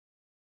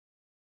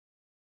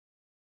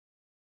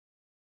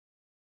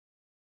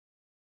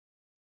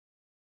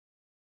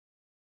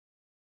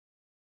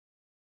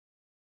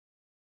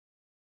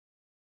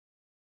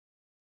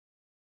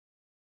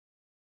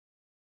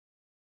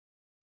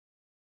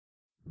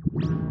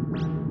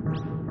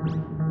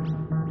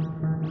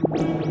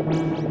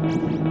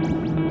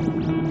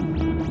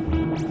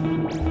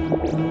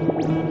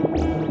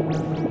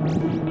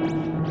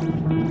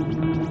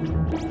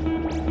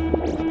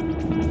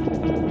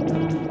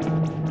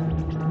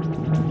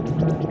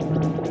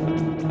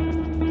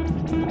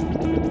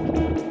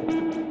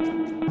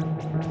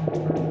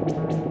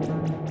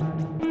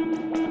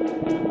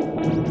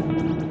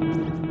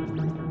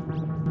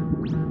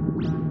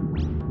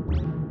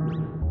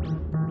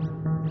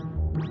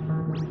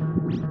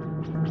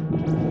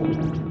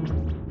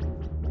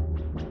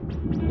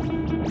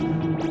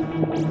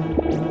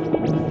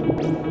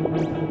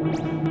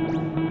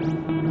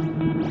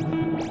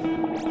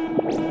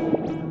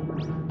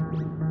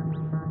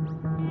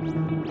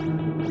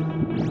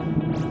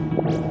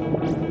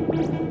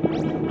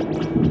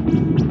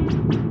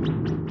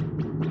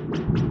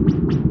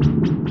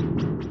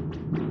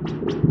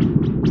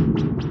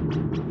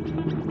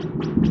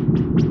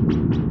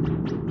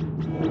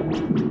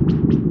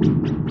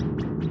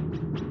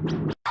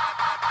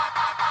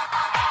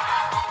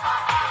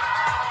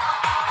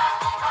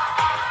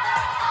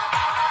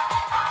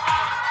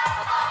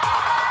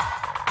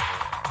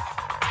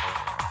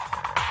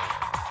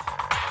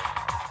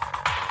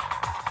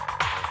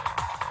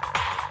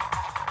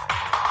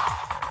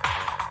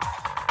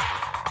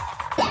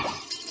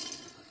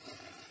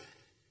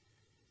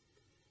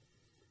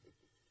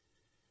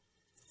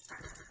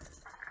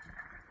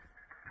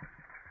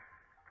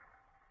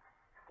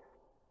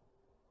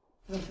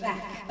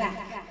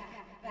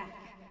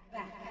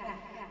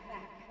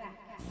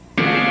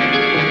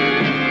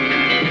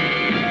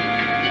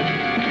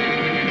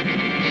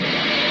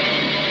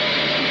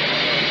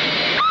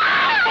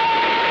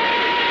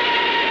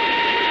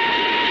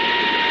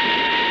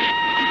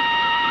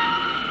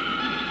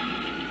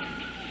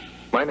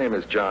My name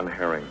is John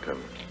Harrington.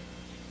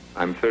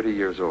 I'm 30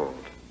 years old.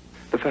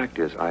 The fact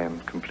is, I am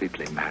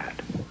completely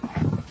mad.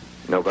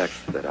 No fact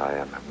that I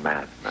am a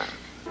madman.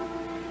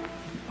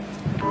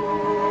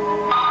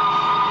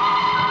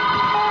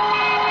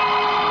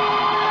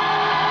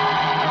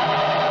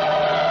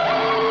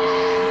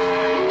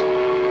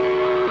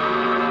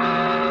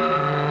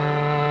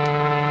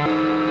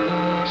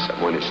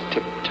 Someone is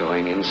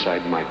tiptoeing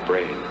inside my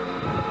brain.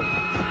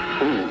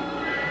 Who?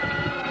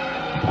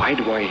 Why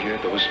do I hear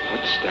those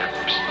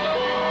footsteps?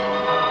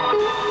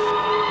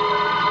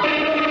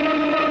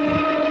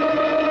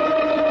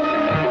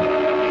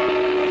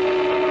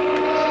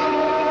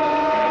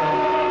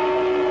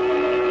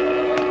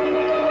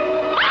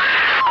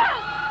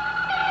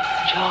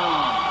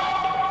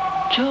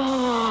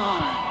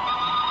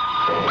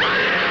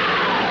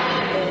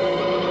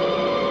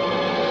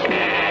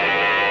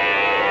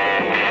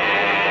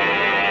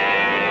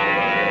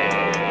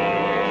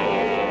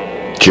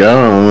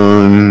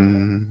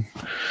 Joan.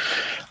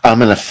 I'm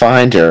going to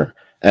find her.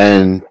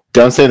 And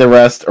don't say the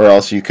rest or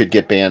else you could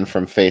get banned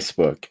from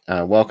Facebook.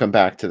 Welcome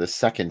back to the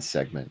second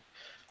segment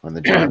on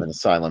the German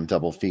Asylum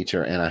double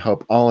feature. And I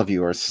hope all of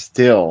you are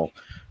still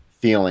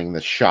feeling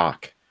the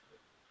shock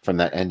from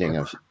that ending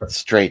of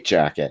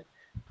Strait-Jacket.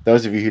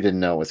 Those of you who didn't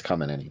know it was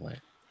coming anyway.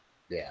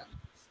 Yeah.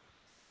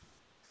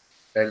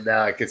 And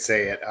now I could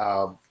say it.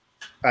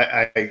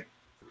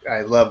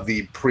 I love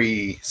the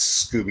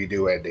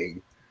pre-Scooby-Doo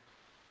ending.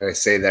 I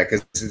say that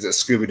because it's a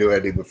Scooby-Doo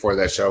ending before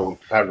that show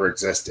ever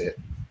existed.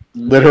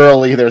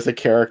 Literally, there's a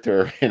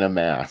character in a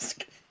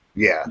mask.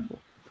 Yeah.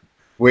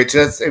 Which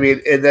is, I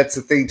mean, and that's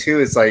the thing too,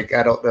 is like,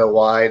 I don't know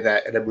why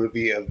that in a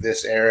movie of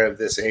this era, of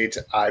this age,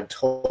 I'm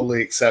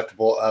totally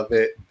acceptable of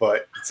it,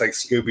 but it's like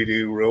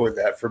Scooby-Doo ruined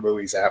that for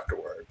movies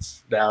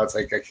afterwards. Now it's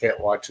like, I can't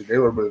watch a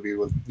newer movie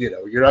with, you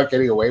know, you're not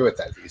getting away with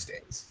that these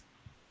days.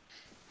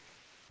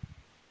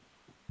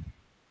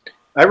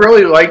 I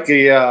really like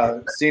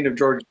the scene of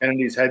George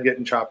Kennedy's head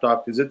getting chopped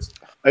off because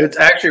it's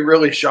actually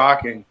really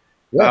shocking.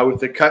 Yeah. With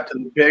the cut to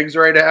the pigs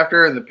right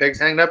after and the pigs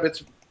hanging up,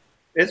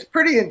 it's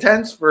pretty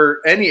intense for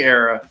any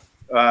era.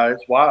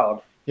 It's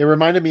wild. It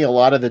reminded me a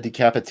lot of the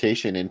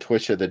decapitation in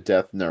Twitch of the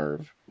Death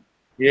Nerve.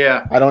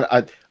 Yeah.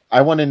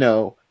 I want to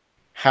know,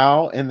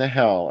 how in the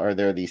hell are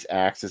there these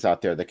axes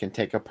out there that can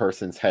take a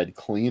person's head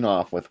clean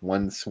off with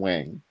one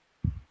swing?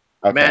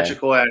 Okay.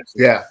 Magical axes.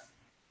 Yeah.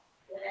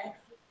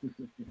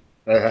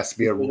 That has to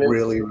be a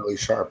really, really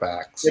sharp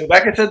axe. Yeah,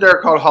 Becca said they're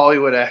called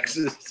Hollywood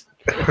axes.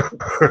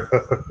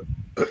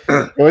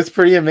 It was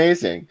pretty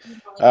amazing.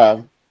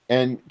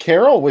 And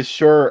Carol was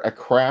sure a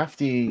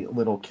crafty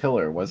little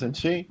killer, wasn't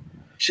she?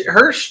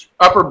 Her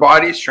upper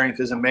body strength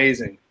is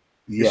amazing.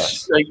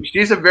 Yes.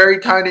 She's a very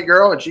tiny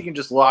girl, and she can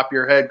just lop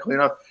your head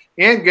clean off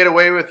and get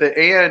away with it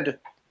and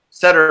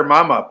set her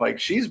mom up. Like,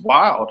 she's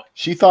wild.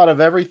 She thought of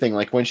everything.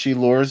 Like when she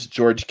lures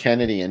George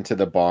Kennedy into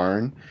the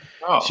barn,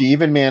 she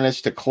even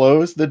managed to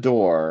close the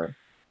door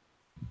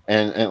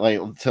and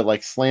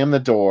like slam the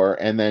door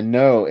and then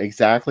know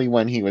exactly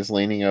when he was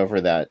leaning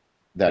over that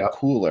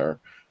cooler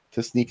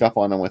to sneak up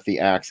on him with the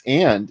axe.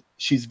 And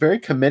she's very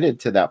committed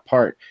to that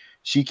part.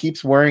 She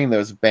keeps wearing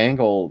those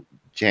bangle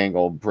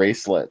jangle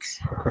bracelets.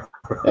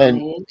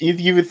 And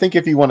you would think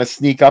if you want to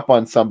sneak up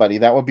on somebody,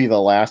 that would be the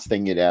last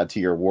thing you'd add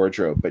to your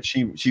wardrobe. But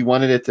she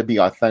wanted it to be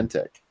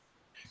authentic.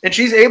 And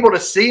she's able to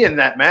see in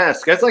that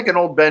mask. That's like an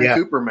old Ben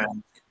Cooper mask.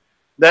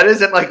 That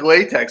isn't like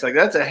latex. Like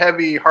that's a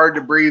heavy, hard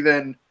to breathe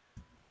in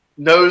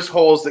nose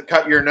holes that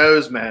cut your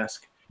nose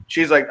mask.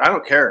 She's like, I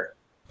don't care.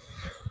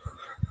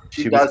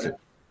 She doesn't.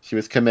 She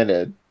was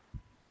committed.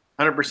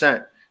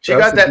 100%. She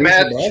got that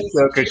mask.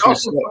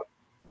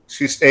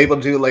 She's able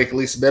to do like at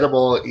least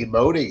minimal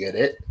emoting in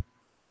it.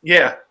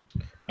 Yeah.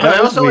 And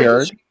that was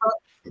weird.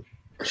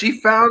 She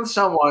found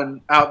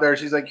someone out there.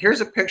 She's like,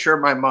 here's a picture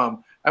of my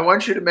mom. I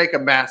want you to make a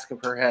mask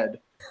of her head.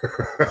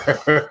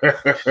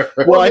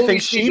 Well, I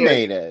think she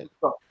made it.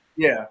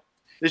 Yeah.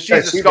 She's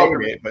a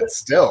sculptor. But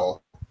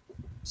still.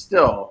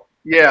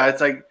 Yeah, it's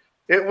like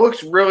it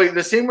looks really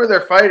the scene where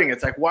they're fighting,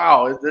 it's like,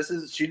 wow,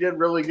 she did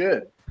really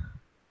good.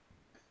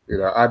 You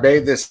know, I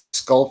made this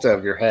sculpt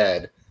of your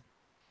head.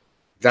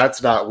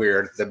 That's not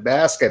weird. The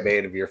mask I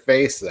made of your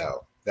face,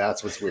 though,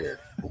 that's what's weird.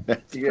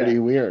 That's pretty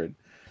weird.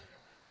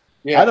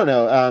 Yeah. I don't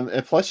know.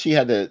 And plus, she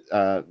had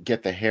to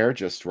get the hair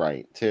just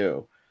right,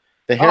 too.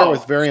 The hair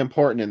was very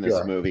important in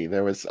this movie.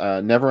 There was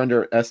never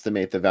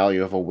underestimate the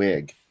value of a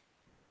wig.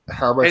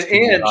 How much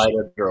can you hide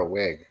under a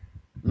wig?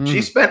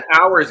 She spent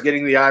hours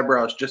getting the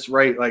eyebrows just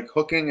right, like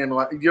hooking and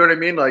you know what I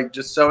mean? Like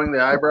just sewing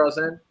the eyebrows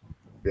in.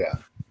 Yeah.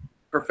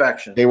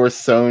 Perfection. They were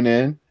sewn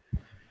in.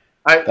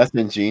 That's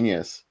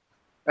ingenious.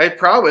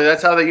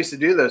 That's how they used to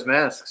do those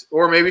masks.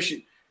 Or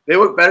maybe they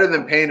look better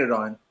than painted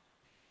on.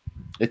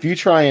 If you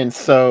try and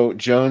sew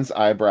Joan's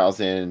eyebrows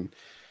in,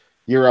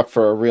 you're up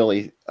for a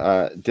really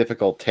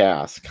difficult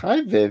task.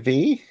 Hi,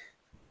 Vivi.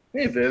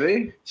 Hey,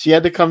 Vivi. She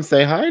had to come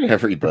say hi to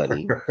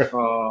everybody.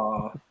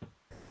 Aw.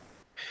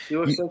 She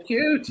looks so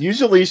cute.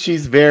 Usually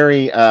she's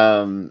very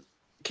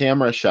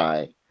camera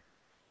shy.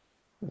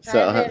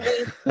 So,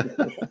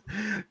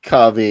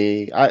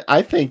 Cubby,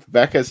 I think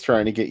Becca's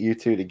trying to get you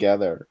two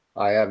together.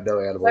 I have no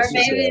animals.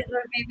 Their babies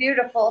would be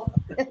beautiful.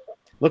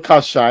 Look how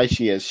shy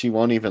she is. She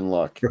won't even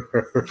look.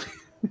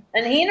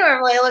 And he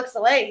normally looks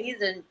away.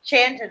 He's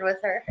enchanted with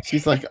her.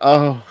 She's like,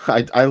 oh,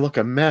 I look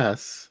a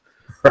mess.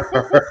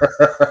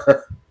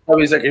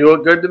 He's like, you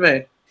look good to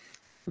me.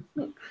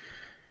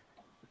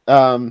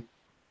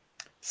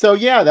 So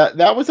yeah,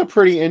 that was a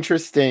pretty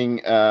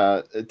interesting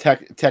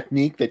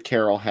technique that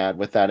Carol had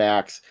with that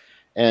axe.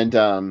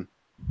 And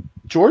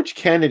George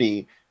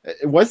Kennedy,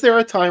 was there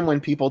a time when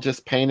people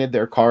just painted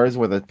their cars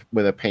with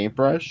a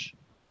paintbrush?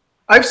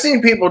 I've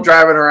seen people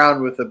driving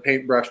around with a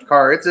paintbrushed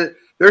car.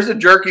 There's a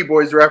Jerky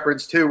Boys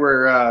reference too,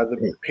 where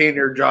the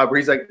painter job where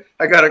he's like,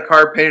 I got a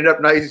car painted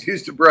up nice,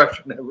 used a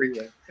brush and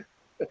everything.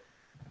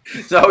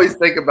 So I always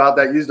think about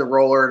that, used a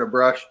roller and a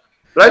brush.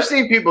 But I've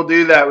seen people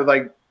do that with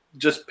like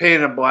just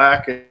painting them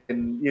black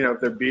and you know,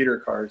 if they're beater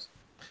cars.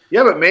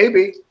 Yeah, but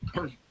maybe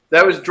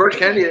that was George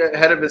Kennedy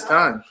ahead of his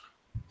time.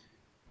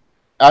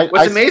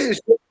 What's amazing?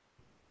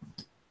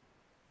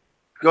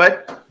 Go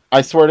ahead.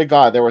 I swear to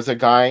God, there was a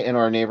guy in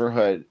our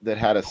neighborhood that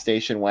had a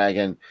station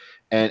wagon,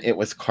 and it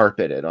was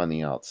carpeted on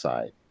the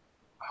outside.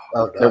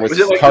 Oh, there was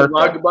it like carpet. the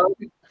rug bug?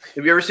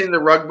 Have you ever seen the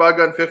rug bug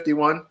on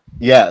 51?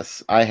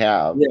 Yes, I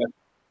have.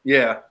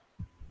 Yeah.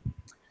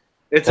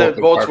 It's a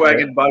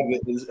Volkswagen bug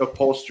that is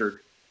upholstered,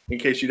 in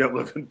case you don't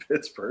live in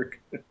Pittsburgh.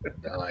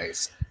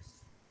 Nice.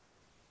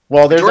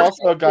 Well, there's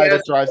also a guy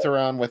that drives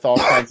around with all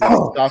kinds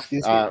of stuff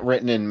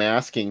written in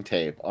masking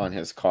tape on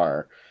his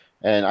car.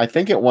 And I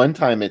think at one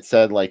time it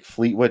said like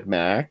Fleetwood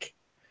Mac.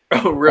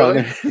 Oh,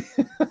 really?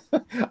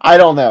 I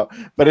don't know.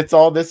 But it's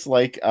all this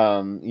like,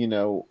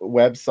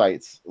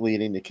 websites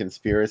leading to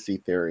conspiracy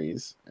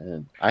theories.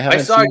 And I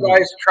saw a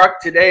guy's truck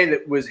today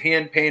that was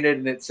hand painted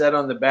and it said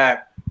on the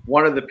back,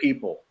 one of the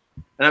people.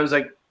 And I was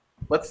like,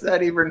 what's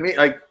that even mean?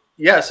 Like,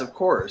 yes, of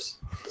course.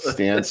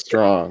 Stand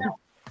strong.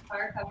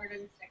 Car covered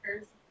in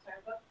stickers.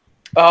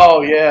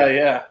 Oh,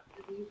 yeah.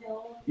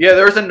 Yeah,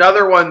 there was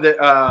another one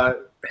that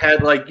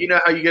had like, you know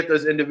how you get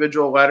those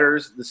individual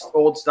letters, this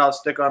old style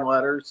stick-on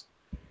letters?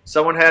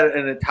 Someone had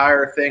an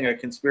entire thing, a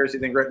conspiracy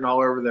thing written all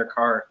over their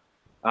car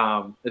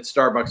at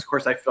Starbucks. Of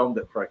course, I filmed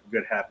it for like a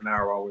good half an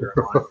hour while we were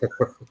on.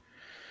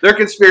 Their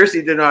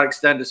conspiracy did not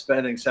extend to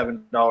spending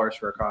 $7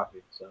 for a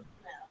coffee. So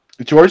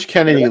George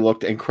Kennedy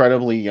looked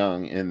incredibly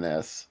young in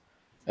this.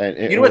 And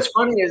you know what's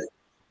funny is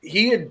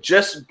he had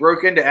just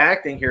broke into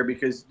acting here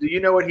because do you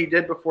know what he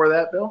did before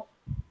that, Bill?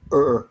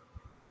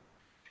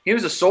 He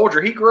was a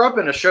soldier. He grew up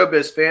in a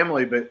showbiz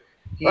family, but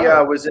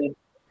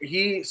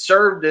he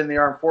served in the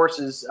armed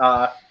forces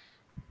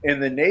in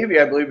the Navy,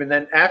 I believe. And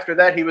then after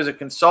that, he was a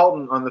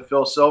consultant on the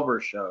Phil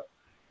Silvers show.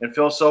 And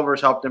Phil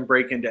Silvers helped him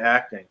break into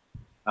acting.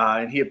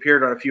 And he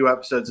appeared on a few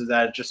episodes of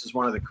that just as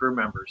one of the crew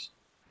members,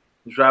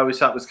 which I always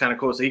thought was kind of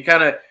cool. So he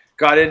kind of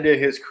got into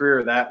his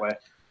career that way.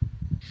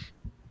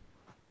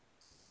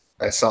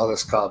 I saw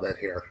this comment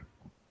here.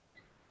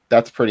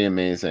 That's pretty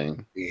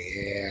amazing.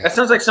 Yeah. That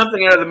sounds like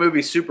something out of the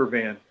movie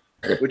Supervan,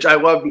 which I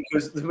love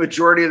because the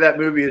majority of that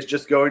movie is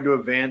just going to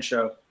a van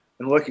show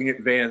and looking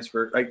at vans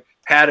for like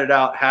padded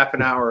out half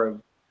an hour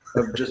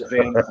of just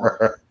van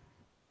porn.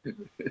 And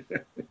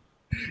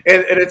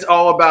it's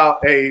all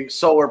about a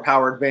solar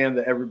powered van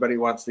that everybody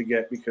wants to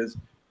get because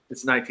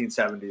it's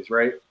 1970s,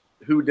 right?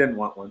 Who didn't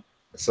want one?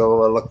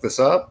 So look this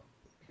up.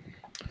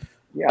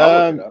 Yeah,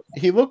 I'll look it up.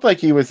 He looked like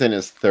he was in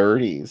his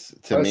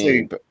 30s to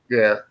me. But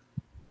Yeah.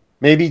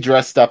 maybe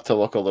dressed up to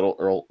look a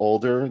little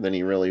older than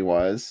he really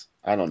was.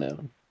 I don't know.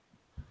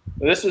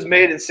 Well, this was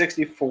made in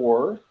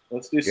 64.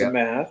 Let's do some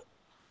math.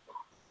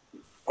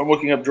 I'm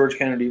looking up George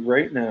Kennedy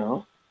right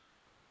now.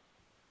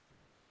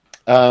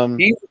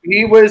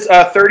 He was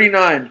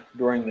 39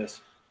 during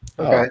this.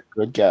 Okay,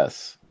 good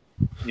guess.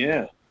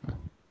 Yeah.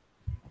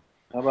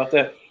 How about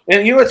that?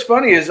 And you know what's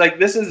funny is like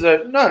this is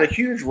not a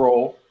huge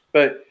role,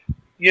 but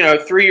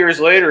 3 years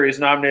later he's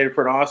nominated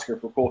for an Oscar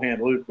for Cool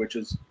Hand Luke, which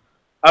is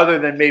other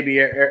than maybe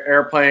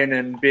Airplane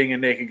and Being a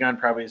Naked Gun,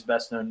 probably his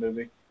best known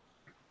movie.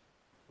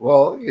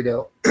 Well,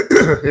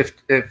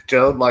 if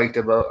Joan liked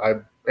him,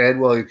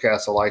 and William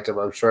Castle liked him,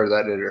 I'm sure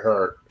that didn't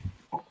hurt.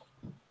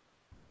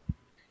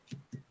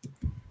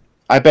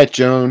 I bet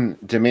Joan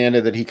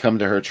demanded that he come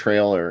to her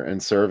trailer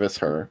and service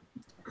her.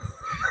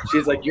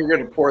 She's like, "You're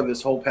going to pour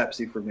this whole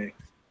Pepsi for me,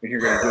 and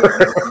you're going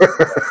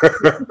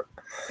to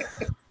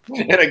do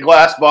it in a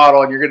glass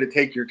bottle, and you're going to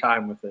take your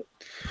time with it."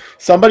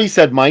 Somebody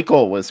said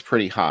Michael was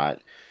pretty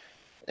hot.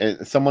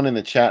 Someone in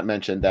the chat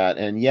mentioned that,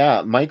 and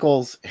yeah,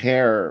 Michael's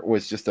hair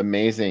was just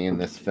amazing in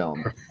this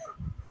film.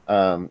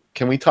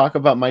 Can we talk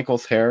about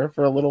Michael's hair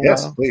for a little while?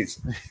 Yes,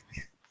 please.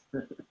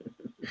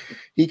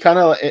 He kind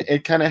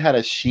of had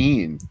a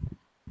sheen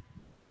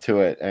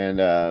to it,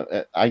 and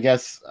I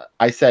guess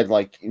I said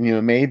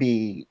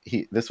maybe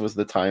this was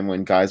the time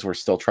when guys were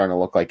still trying to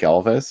look like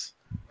Elvis.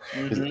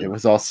 It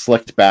was all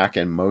slicked back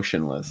and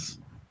motionless.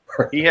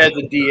 He had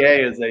the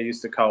DA, as they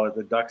used to call it,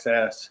 the duck's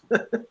ass.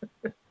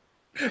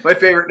 My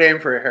favorite name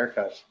for a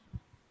haircut.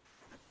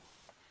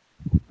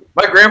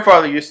 My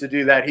grandfather used to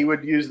do that. He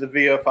would use the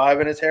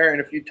VO5 in his hair, and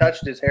if you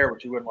touched his hair,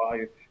 which he wouldn't allow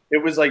you,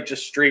 it was like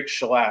just straight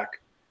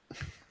shellac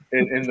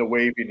in the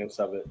waviness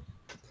of it.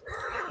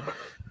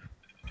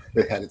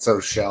 It had its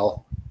own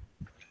shell.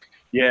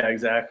 Yeah,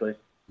 exactly.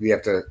 You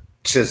have to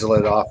chisel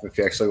it off if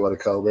you actually want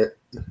to comb it.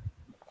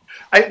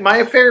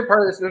 My favorite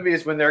part of this movie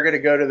is when they're going to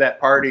go to that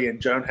party and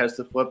Joan has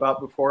to flip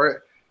out before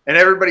it, and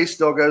everybody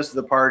still goes to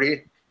the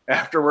party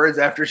afterwards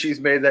after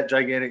she's made that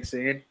gigantic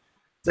scene.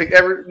 It's like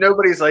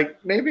nobody's like,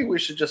 maybe we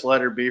should just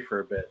let her be for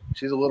a bit.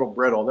 She's a little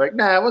brittle. They're like,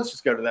 nah, let's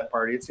just go to that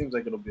party. It seems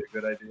like it'll be a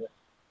good idea.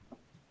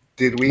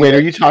 Wait,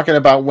 are you talking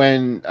about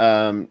when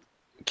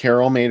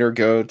Carol made her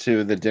go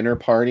to the dinner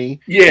party?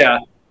 Yeah.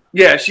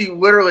 She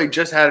literally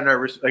just had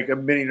a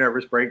mini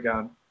nervous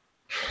breakdown.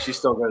 She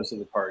still goes to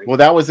the party. Well,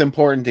 that was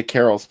important to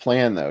Carol's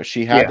plan, though.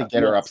 She had to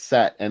get her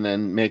upset and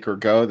then make her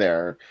go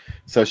there,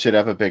 so she'd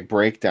have a big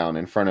breakdown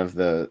in front of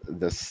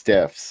the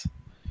stiffs.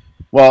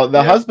 Well,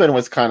 the husband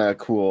was kind of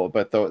cool,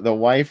 but the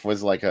wife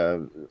was like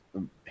a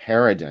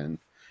harridan.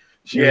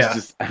 She was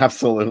just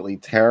absolutely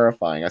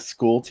terrifying. A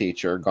school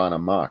teacher gone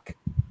amok.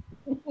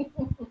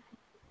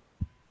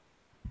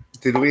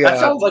 That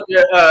sounds like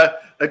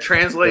a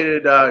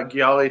translated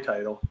Gialli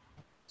title.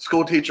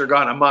 School teacher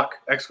gone amok! !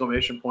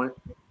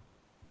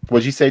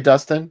 What'd you say,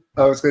 Dustin?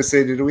 I was going to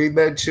say, did we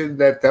mention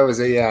that was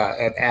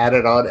an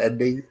added-on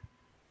ending?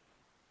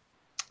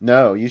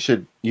 No, you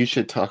should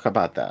talk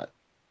about that.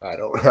 I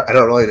don't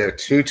really know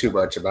too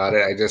much about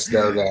it. I just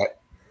know that.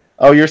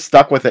 Oh, you're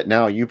stuck with it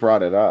now. You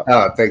brought it up.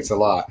 Oh, thanks a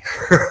lot.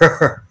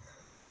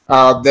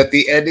 That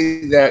the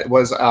ending that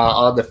was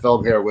on the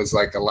film here was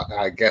like a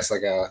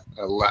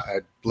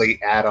late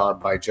add-on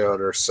by Joan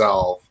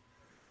herself,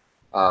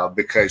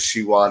 because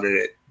she wanted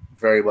it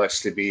very much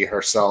to be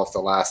herself, the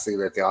last thing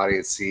that the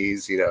audience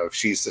sees. If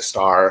she's the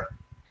star,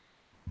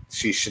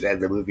 she should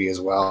end the movie as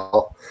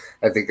well.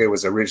 I think it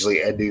was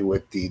originally ending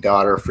with the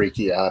daughter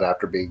freaking out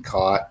after being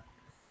caught.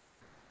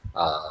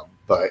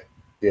 But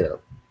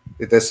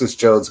this was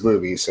Joan's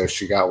movie, so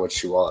she got what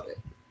she wanted.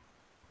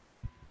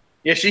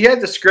 Yeah, she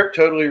had the script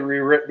totally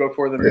rewritten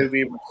before the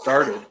movie even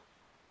started.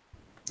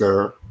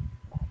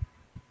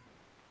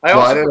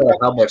 I don't know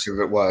how much of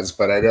it was,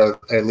 but I know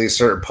at least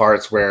certain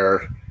parts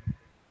where,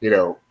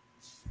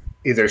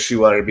 either she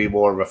wanted to be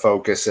more of a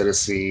focus in a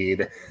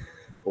scene,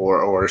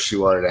 or she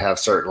wanted to have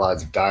certain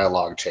lines of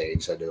dialogue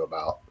changed. I knew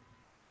about.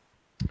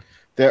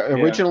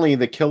 Originally,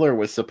 the killer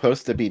was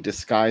supposed to be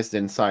disguised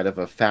inside of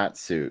a fat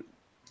suit.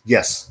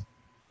 Yes.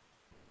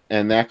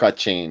 And that got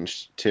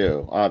changed,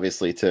 too,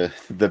 obviously, to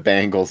the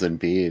bangles and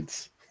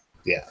beads.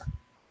 Yeah.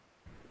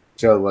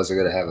 Joan wasn't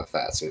going to have a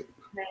fat suit.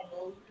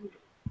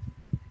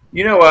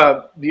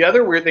 The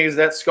other weird thing is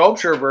that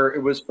sculpture, it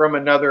was from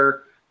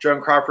another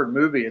Joan Crawford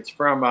movie. It's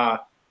from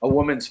A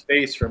Woman's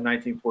Face from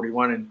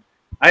 1941. And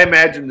I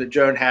imagine that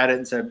Joan had it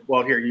and said,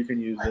 well, here, you can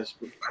use this.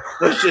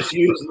 Let's just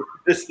use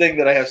this thing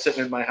that I have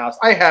sitting in my house.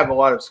 I have a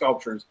lot of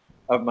sculptures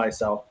of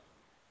myself.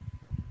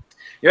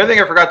 The other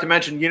thing I forgot to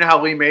mention, you know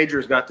how Lee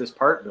Majors got this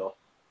part, Bill?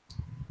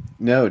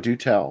 No, do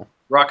tell.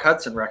 Rock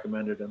Hudson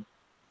recommended him.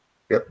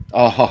 Yep.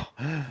 Oh.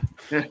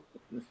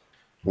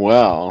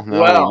 Well,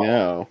 now we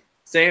know.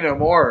 Say no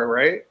more,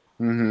 right?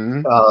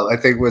 Mm-hmm. I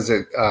think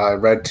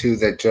read too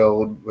that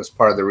Joan was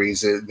part of the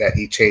reason that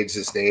he changed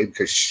his name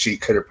because she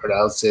couldn't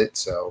pronounce it.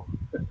 So,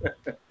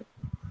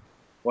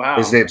 Wow.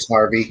 His name's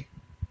Harvey.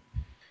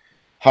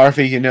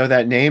 Harvey, you know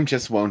that name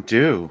just won't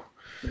do.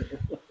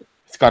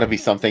 It's got to be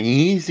something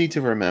easy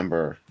to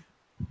remember.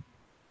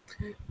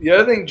 The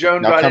other thing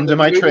Joan Now got come into to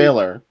my the movie-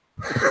 trailer.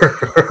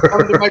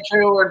 Come to my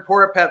trailer and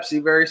pour a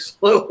Pepsi very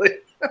slowly.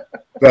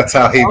 That's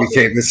how he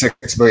became the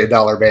 $6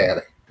 million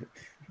man.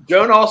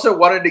 Joan also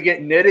wanted to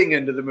get knitting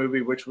into the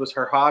movie, which was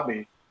her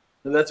hobby.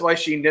 So that's why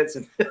she knits.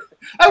 And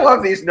I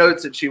love these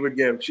notes that she would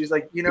give. She's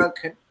like,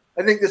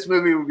 I think this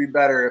movie would be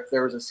better if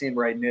there was a scene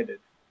where I knitted.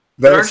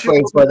 That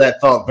explains why that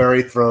felt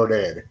very thrown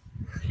in.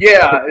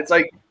 Yeah, it's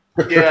like,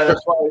 yeah,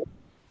 that's why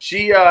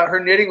she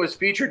her knitting was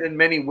featured in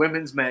many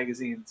women's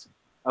magazines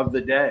of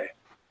the day.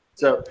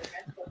 So,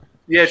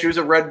 yeah, she was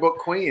a Red Book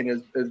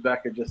queen, as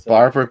Becca just said.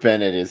 Barbara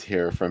Bennett is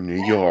here from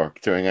New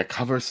York doing a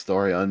cover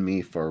story on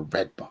me for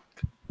Red Book.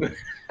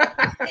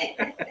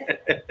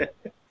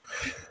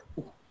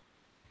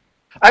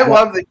 I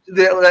love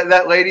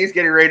that lady's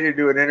getting ready to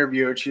do an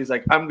interview, and she's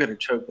like, "I'm gonna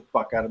choke the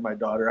fuck out of my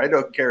daughter. I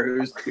don't care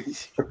who's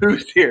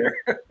here."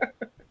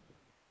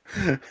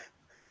 I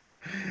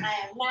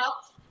am not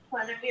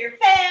one of your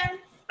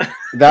fans.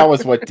 That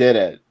was what did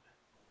it.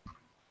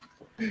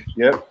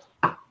 Yep.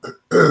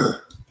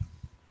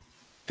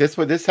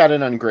 This had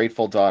an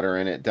ungrateful daughter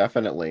in it,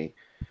 definitely.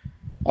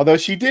 Although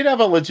she did have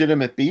a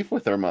legitimate beef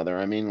with her mother.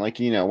 I mean, like,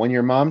 when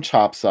your mom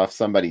chops off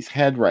somebody's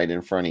head right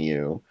in front of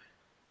you,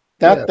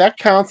 that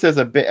counts as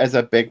a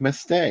big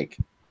mistake.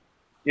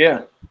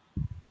 Yeah.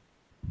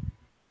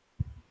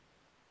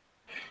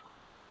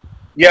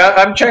 Yeah,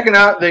 I'm checking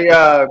out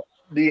the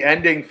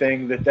ending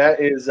thing. That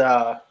is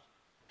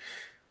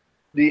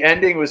the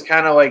ending was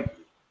kind of like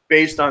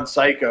based on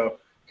Psycho,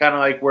 kind of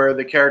like where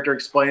the character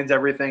explains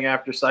everything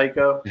after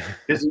Psycho.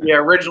 Because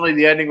originally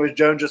the ending was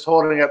Joan just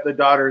holding up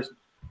the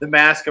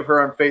mask of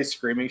her own face,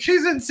 screaming,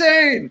 "She's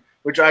insane!"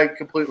 Which I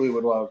completely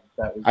would love.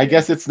 I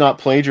guess it's not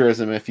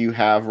plagiarism if you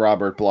have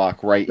Robert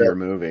Bloch write your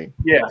movie.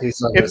 Yeah,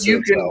 if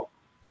you can.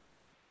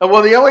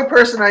 Well, the only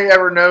person I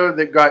ever know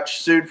that got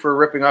sued for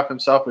ripping off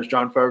himself was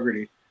John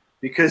Fogerty,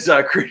 because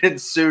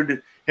Creedence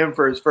sued him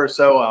for his first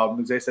solo album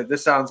because they said,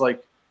 "This sounds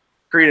like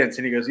Creedence,"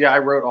 and he goes, "Yeah, I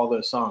wrote all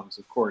those songs.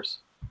 Of course,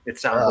 it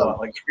sounds a lot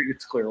like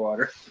Creedence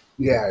Clearwater."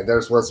 Yeah,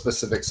 there's one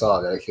specific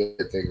song and I can't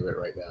think of it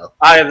right now.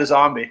 "Eye of the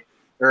Zombie,"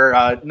 or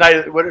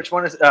which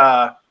one is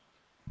not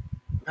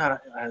Eye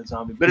of the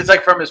Zombie, but it's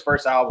like from his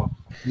first album.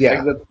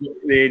 Yeah, like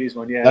the 80s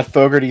one. Yeah, that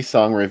Fogerty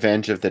song,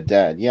 "Revenge of the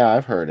Dead." Yeah,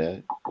 I've heard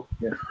it.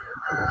 Yeah.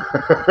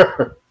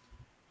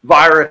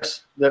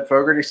 Virus, that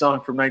Fogerty song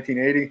from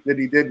 1980 that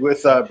he did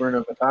with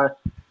Bruno Mattei.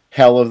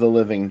 Hell of the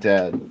Living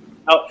Dead.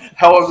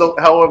 Hell of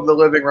the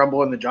Living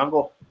Rumble in the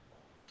Jungle.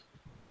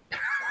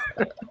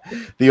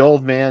 The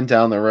Old Man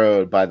Down the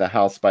Road by the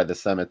House by the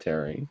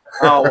Cemetery.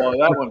 Oh, well,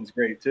 that one's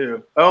great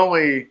too.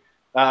 Only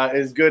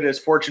as good as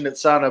Fortunate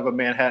Son of a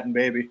Manhattan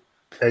Baby.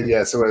 And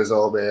yes, it was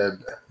Old Man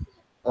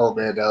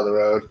Down the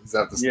Road. Is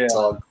that the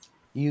song?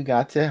 You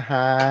got to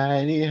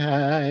hide.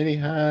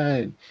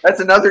 That's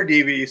another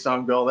DVD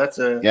song, Bill. That's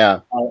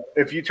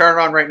if you turn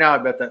it on right now, I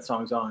bet that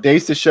song's on. They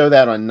used to show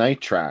that on Night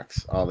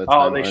Tracks all the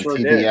time they on sure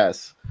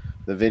TBS. Did.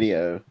 The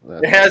video.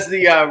 It has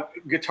the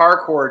guitar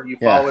chord. You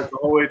follow it the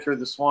whole way through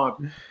the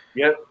swamp.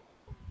 Yep.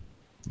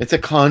 It's a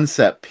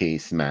concept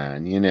piece,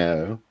 man.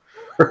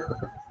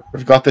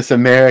 We've got this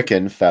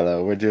American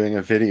fellow we're doing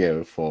a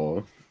video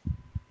for.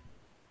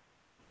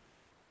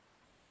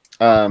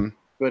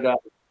 But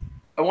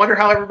I wonder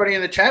how everybody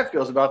in the chat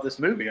feels about this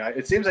movie.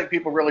 It seems like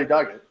people really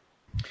dug it.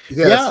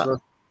 Yeah.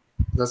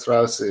 That's what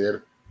I was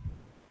seeing.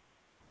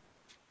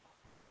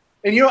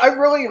 And I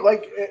really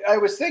I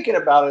was thinking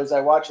about it as I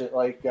watch it,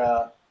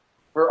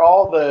 for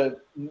all the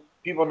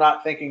people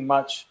not thinking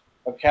much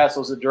of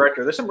Castle as a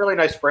director, there's some really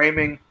nice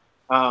framing.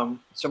 It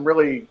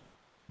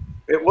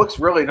looks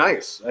really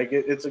nice.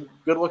 It's a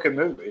good looking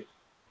movie.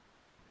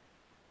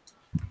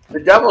 The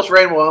Devil's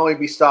Rain will only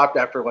be stopped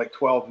after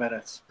 12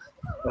 minutes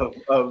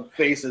of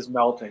faces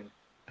melting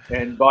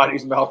and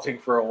bodies melting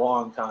for a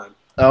long time.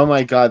 Oh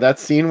my God. That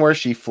scene where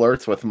she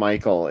flirts with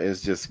Michael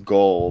is just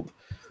gold.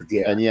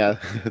 Yeah. And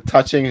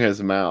touching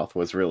his mouth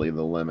was really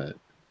the limit.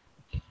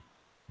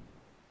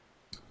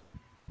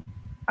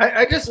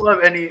 I just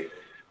love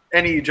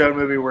any Joan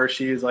movie where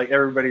she's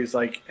everybody's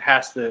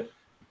has to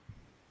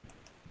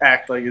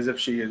act as if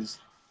she is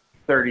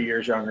 30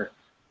 years younger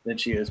than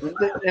she is,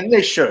 and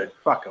they should.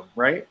 Fuck them,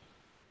 right?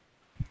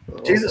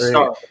 She's a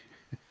star.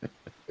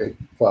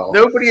 Well,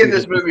 nobody in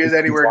this movie is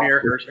anywhere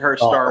near her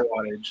star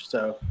wattage.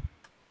 So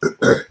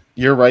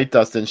you're right,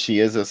 Dustin. She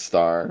is a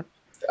star.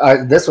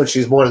 This one,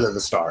 she's more than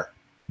the star.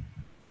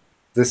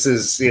 This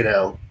is,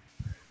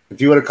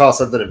 if you want to call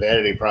something a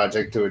vanity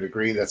project to a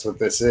degree, that's what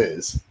this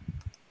is.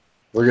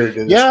 We're going to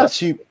do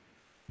this. Yeah,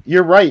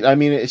 you're right. I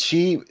mean,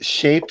 she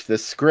shaped the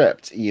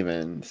script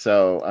even.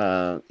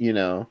 So,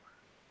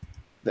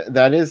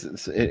 that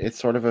is, it's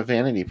sort of a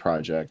vanity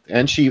project.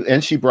 And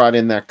she brought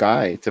in that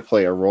guy to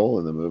play a role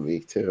in the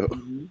movie too.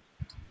 Mm-hmm.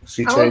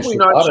 She How have changed we her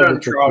not daughter shown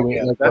because she Trog didn't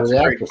yet? like one of That's the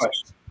a great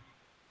actresses.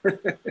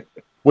 question.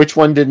 Which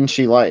one didn't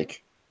she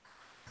like?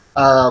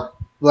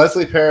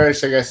 Leslie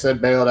Parrish, like I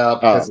said, bailed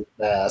out because Oh. of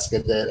the mask,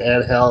 and then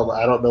Anne Helm.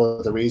 I don't know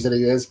what the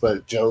reasoning is,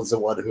 but Joan's the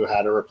one who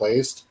had her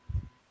replaced.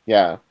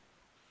 Yeah.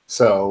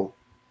 So,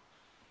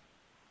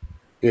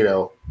 you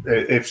know,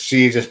 if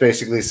she just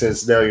basically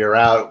says, "No, you're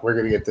out. We're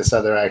going to get this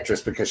other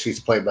actress because she's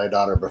played my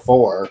daughter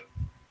before."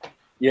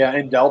 Yeah,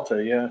 in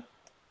Delta, yeah.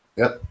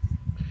 Yep.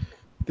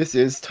 This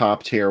is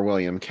top tier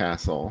William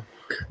Castle,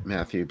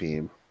 Matthew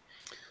Beebe.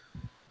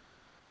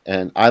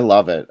 And I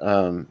love it.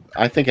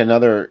 I think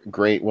another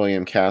great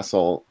William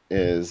Castle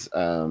is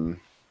the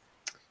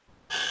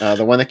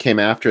one that came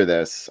after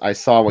this. I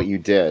Saw What You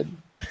Did.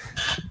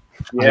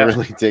 Yeah. I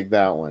really dig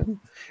that one.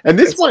 And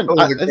this one,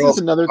 this is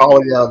another.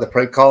 Calling you the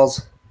prank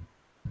calls.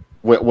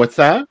 What's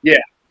that? Yeah.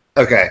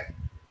 Okay.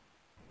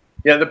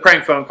 Yeah, the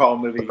prank phone call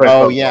movie.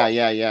 Oh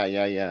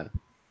yeah.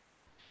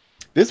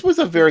 This was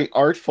a very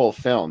artful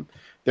film.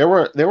 There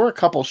were a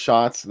couple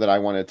shots that I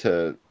wanted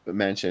to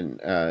mention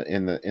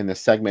in the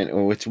segment,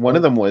 which one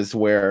of them was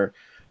where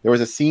there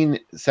was a scene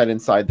set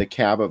inside the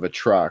cab of a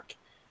truck,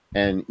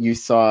 and you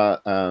saw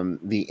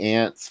the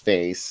aunt's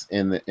face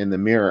in the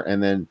mirror,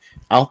 and then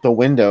out the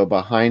window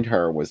behind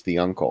her was the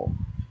uncle,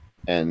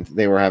 and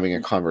they were having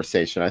a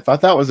conversation. I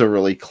thought that was a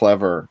really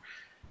clever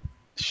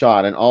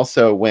shot. And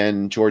also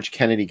when George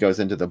Kennedy goes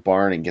into the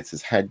barn and gets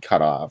his head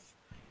cut off,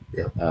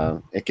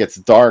 it gets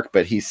dark,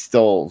 but he's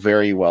still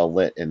very well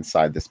lit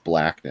inside this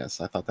blackness.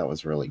 I thought that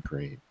was really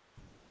great.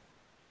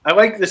 I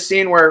like the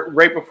scene where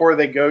right before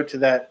they go to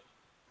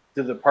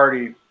the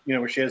party, you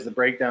know, where she has the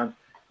breakdown,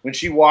 when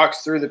she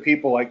walks through the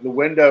people, like the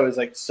window is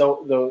like,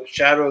 so the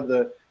shadow of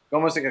the,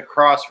 almost like a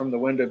cross from the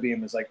window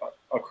beam is like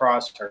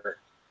across her.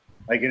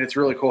 Like, and it's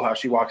really cool how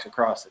she walks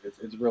across it.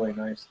 It's really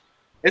nice.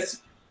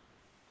 It's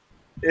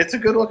a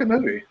good looking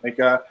movie. Like,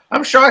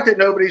 I'm shocked that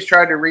nobody's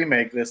tried to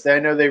remake this. I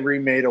know they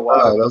remade a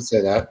lot. Oh, don't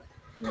say that.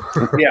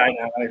 Yeah, I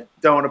know. I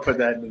don't want to put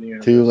that into the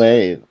universe. Too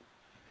late.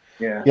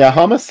 Yeah.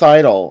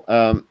 Homicidal.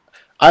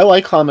 I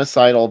like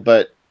Homicidal,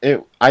 but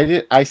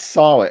I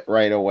saw it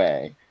right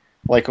away.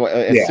 Like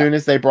as soon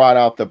as they brought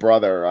out the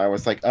brother, I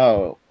was like,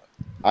 oh,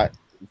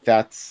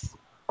 that's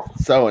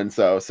so and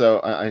so. So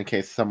in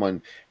case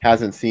someone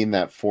hasn't seen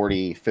that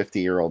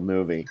 50-year-old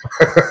movie,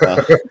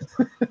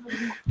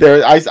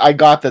 I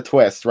got the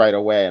twist right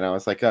away, and I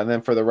was like, and then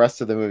for the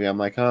rest of the movie, I'm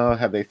like, oh,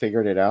 have they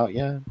figured it out?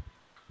 Yeah.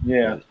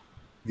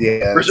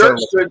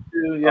 Berserk's good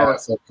too. Yeah, I'm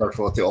so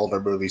comfortable with the older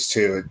movies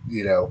too.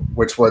 You know,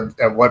 which one?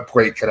 At what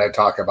point can I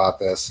talk about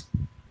this?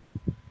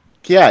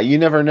 Yeah, you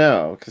never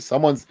know, because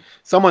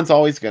someone's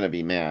always going to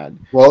be mad.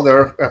 Well, there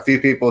are a few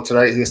people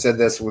tonight who said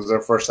this was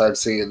their first time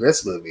seeing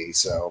this movie.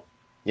 So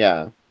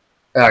yeah.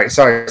 All right,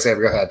 sorry, Sam.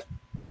 Go ahead.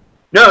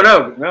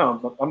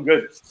 No, I'm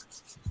good.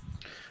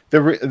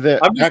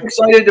 I'm just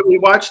excited that we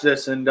watched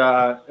this and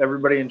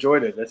everybody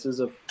enjoyed it. This is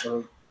a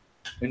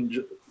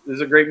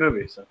great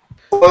movie. So.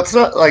 Well, it's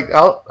not like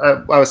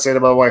I was saying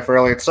to my wife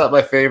earlier. It's not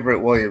my favorite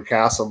William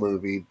Castle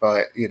movie,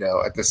 but you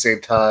know, at the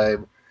same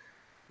time,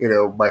 you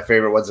know, my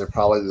favorite ones are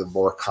probably the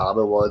more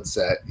common ones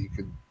that you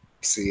can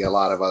see a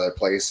lot of other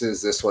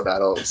places. This one I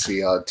don't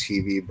see on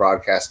TV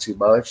broadcast too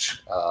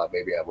much.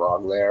 Maybe I'm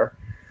wrong there.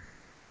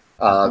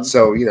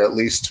 So, you know, at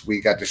least we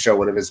got to show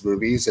one of his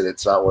movies, and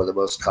it's not one of the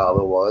most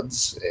common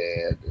ones.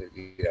 And,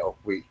 you know,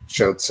 we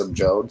showed some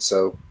Joan,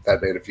 so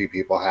that made a few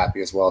people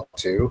happy as well,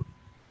 too.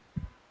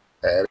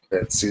 And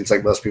it seems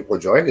like most people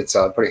enjoyed it,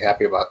 so I'm pretty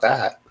happy about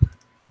that.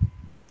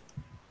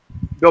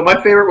 Bill, my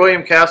favorite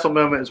William Castle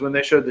moment is when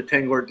they showed the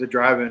Tingler to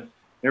drive-in.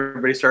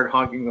 Everybody started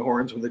honking the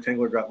horns when the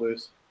Tingler got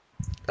loose.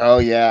 Oh,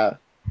 yeah.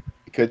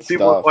 Good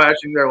People stuff. were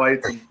flashing their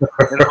lights and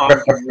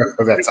honking.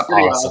 That's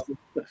awesome.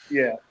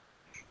 Yeah.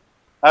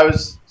 I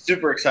was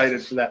super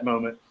excited for that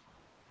moment.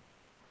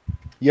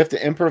 You have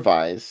to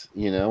improvise,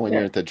 you know, when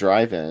you're at the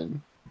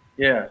drive-in.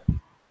 Yeah.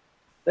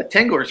 That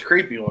Tingler is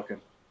creepy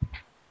looking.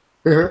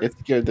 It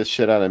scared the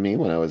shit out of me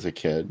when I was a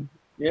kid.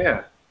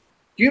 Yeah.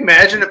 Can you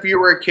imagine if you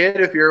were a kid,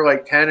 if you were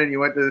like 10 and you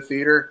went to the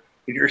theater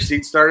and your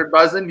seat started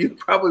buzzing, you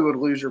probably would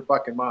lose your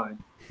fucking mind.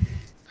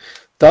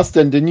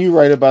 Dustin, didn't you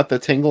write about the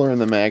Tingler in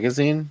the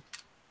magazine?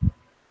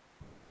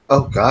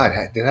 Oh, God.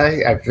 Did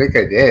I? I think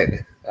I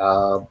did.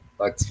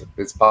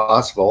 It's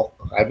possible.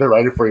 I've been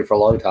writing for you for a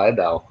long time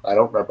now. I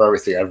don't remember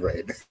everything I've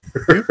read.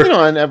 You've been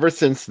on ever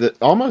since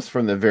almost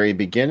from the very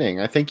beginning.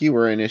 I think you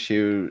were in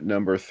issue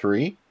number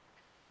 3.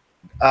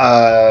 No,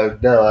 I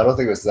don't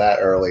think it was that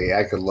early.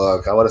 I could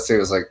look. I want to say it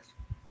was like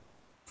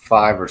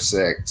 5 or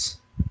 6.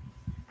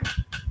 A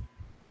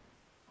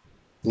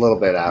little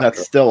bit after.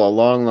 That's still a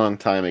long, long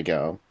time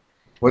ago.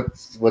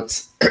 What's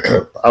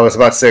I was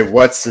about to say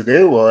what's the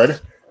new one,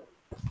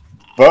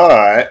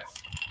 but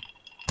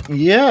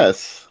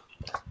yes,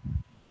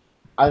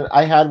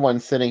 I had one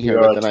sitting here,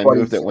 but then I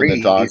moved it when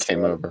the dog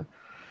came over.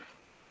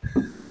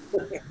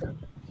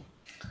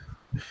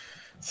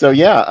 So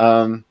yeah,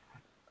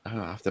 I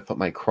have to put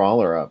my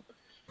crawler up.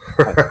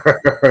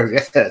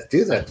 Yes,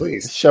 do that,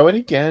 please. Show it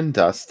again,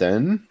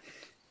 Dustin.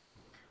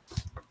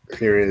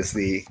 Here is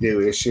the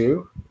new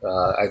issue.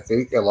 I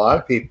think a lot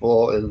of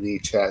people in the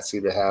chat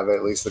seem to have it,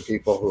 at least the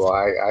people who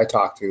I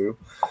talk to.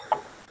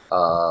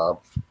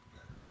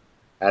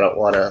 I don't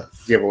want to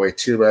give away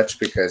too much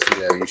because,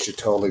 you should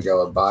totally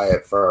go and buy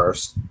it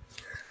first.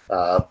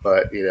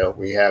 But,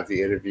 we have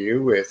the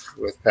interview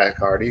with Pat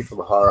Hardy from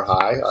Horror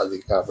High on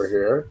the cover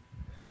here.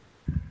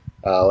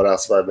 What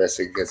else am I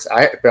missing? Because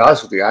to be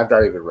honest with you, I've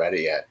not even read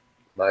it yet.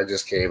 Mine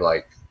just came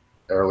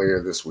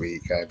earlier this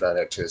week. I've not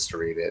had a chance to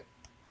read it.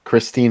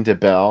 Christine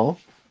DeBelle.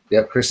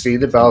 Yep, Christine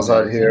DeBelle's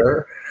on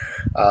here.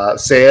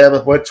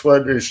 Sam, which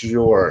one is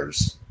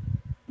yours?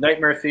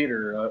 Nightmare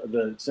Theater,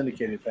 the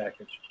syndicated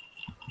package.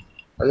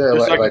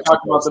 Just so I can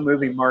talk about the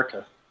movie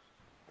Marta.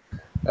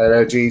 I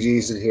know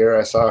Gigi's in here.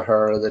 I saw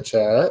her in the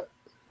chat.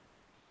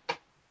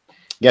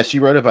 Yeah, she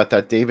wrote about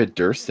that David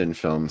Durston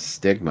film,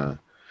 Stigma,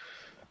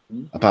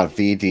 about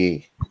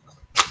VD.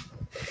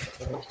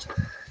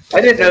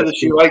 I didn't know that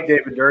she liked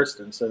David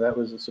Durston, so that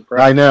was a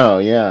surprise. I know,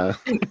 yeah.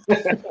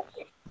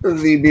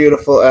 The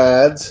beautiful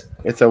ads.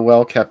 It's a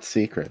well-kept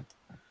secret.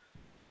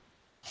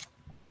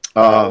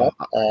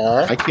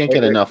 I can't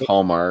get enough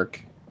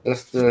Hallmark.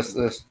 This.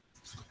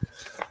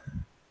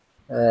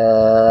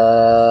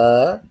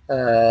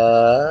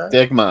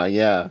 Stigma,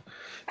 yeah.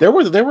 There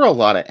were a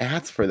lot of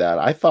ads for that.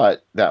 I thought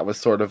that was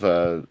sort of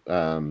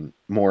a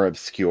more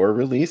obscure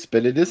release,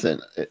 but it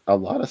isn't. A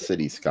lot of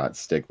cities got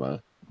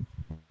Stigma.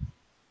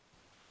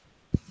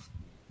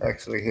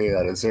 Actually, hang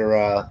on. Is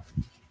there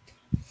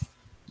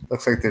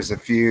looks like there's a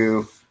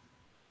few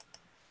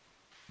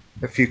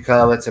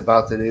comments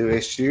about the new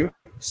issue.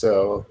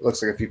 So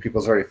looks like a few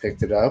people's already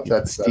picked it up.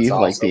 That's Steve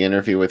awesome. liked the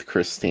interview with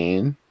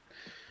Christine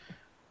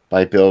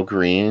by Bill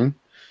Green.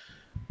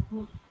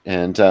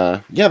 And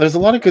yeah, there's a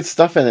lot of good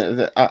stuff in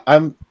it.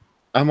 I'm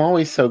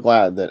always so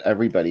glad that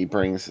everybody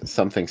brings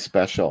something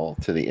special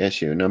to the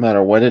issue, no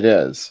matter what it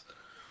is.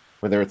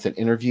 Whether it's an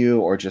interview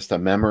or just a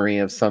memory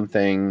of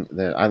something.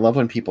 That I love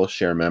when people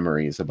share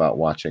memories about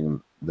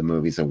watching the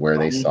movies and where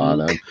they saw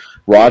them.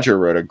 Roger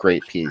wrote a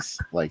great piece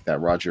like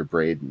that, Roger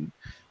Braden,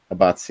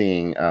 about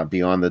seeing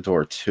Beyond the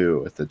Door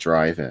 2 at the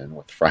drive-in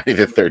with Friday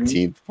the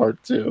 13th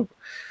Part 2.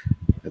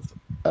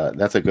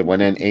 That's a good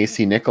one. And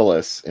A.C.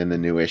 Nicholas in the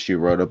new issue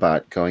wrote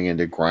about going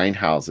into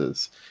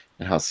grindhouses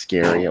and how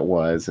scary it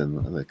was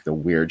and like the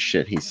weird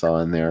shit he saw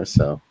in there.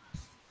 So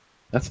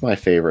that's my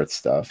favorite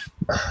stuff.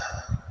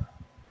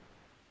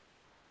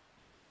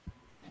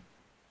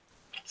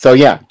 So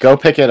yeah, go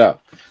pick it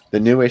up. The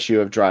new issue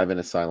of Drive-In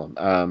Asylum.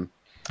 Our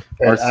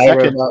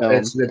second film,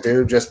 mention it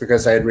too, just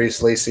because I had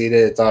recently seen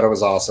it and thought it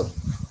was awesome.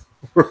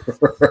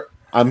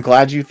 I'm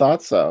glad you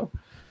thought so.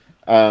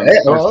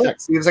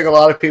 It seems like a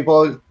lot of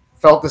people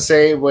felt the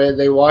same when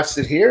they watched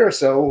it here.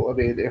 So, I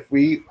mean, if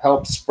we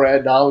help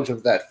spread knowledge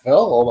of that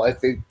film, I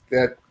think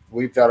that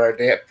we've done our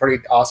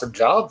pretty awesome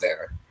job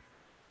there.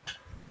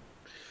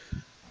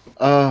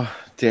 Oh,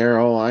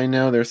 Daryl, I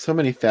know there's so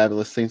many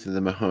fabulous things in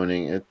the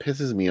Mahoning. It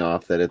pisses me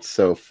off that it's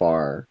so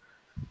far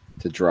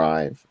to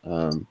drive.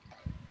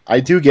 I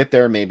do get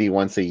there maybe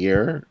once a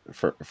year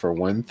for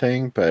one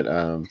thing, but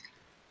I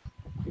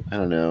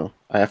don't know.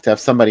 I have to have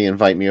somebody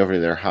invite me over to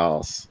their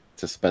house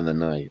to spend the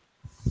night.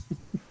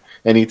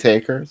 Any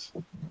takers?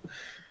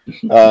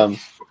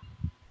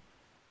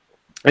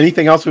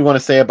 Anything else we want to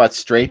say about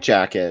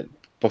Strait-Jacket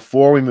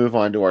before we move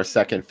on to our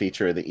second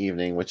feature of the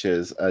evening, which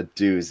is a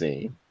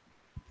doozy?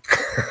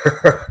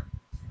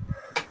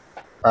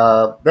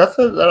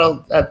 Nothing. I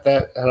don't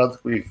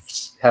think we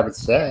haven't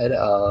said.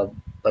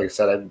 Like I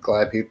said, I'm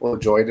glad people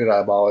enjoyed it.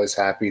 I'm always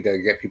happy to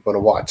get people to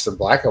watch some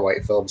black and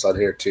white films on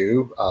here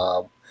too.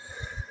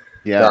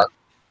 Yeah.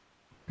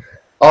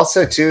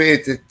 Also, too,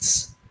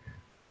 it's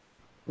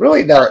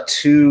really not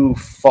too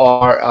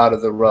far out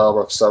of the realm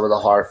of some of the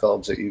horror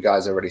films that you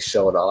guys already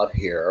shown on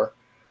here.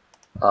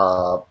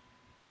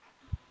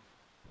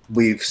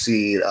 We've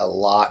seen a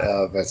lot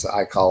of, as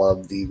I call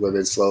them, the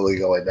women slowly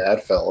going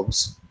mad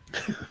films.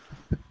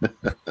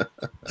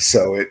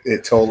 So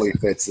it totally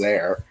fits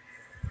there.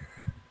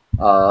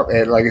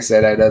 And like I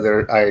said, I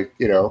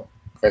know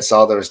I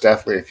saw there was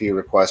definitely a few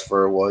requests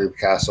for William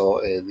Castle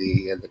in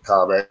the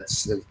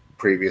comments in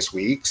previous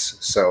weeks.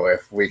 So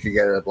if we could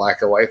get a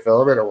black and white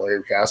film and a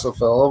William Castle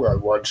film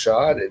on one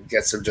shot and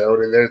get some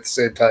Joan in there at the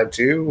same time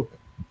too,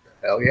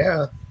 hell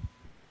yeah.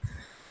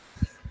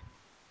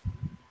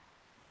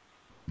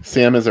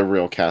 Sam is a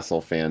real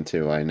Castle fan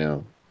too, I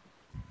know.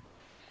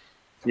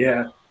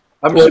 Yeah.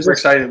 I'm super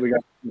excited we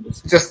got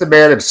this. Just the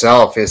man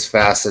himself is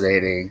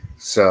fascinating.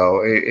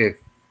 So if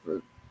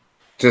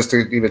just to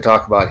even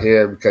talk about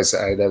him, because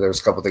I know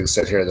there's a couple things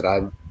said here that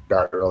I'm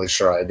not really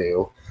sure I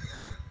knew.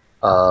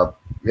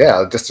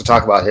 Yeah, just to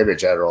talk about him in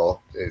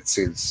general, it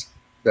seems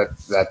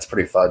that's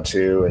pretty fun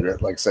too.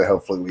 And like I said,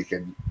 hopefully we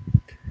can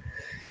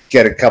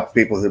get a couple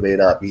people who may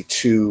not be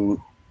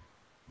too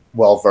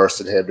well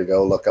versed in him to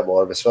go look up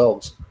more of his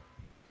films.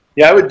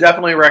 Yeah, I would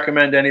definitely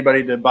recommend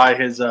anybody to buy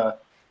his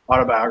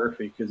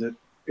autobiography because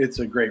it's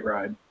a great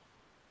ride.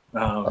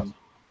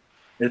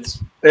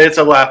 It's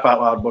a laugh out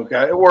loud book.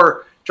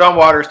 Or John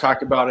Waters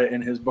talked about it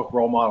in his book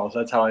Role Models.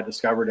 That's how I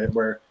discovered it,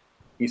 where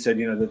he said,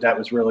 that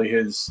was really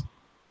his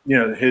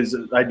his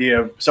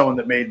idea of someone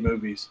that made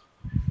movies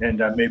and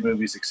made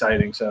movies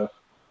exciting. So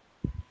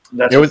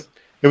that's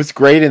it was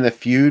great in the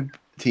Feud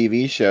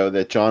TV show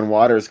that John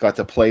Waters got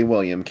to play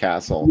William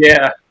Castle.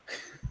 Yeah.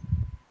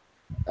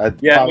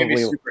 Yeah, it made me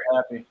super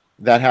happy.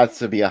 That has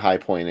to be a high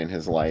point in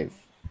his life.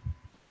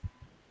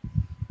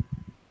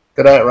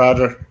 Good night,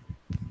 Roger.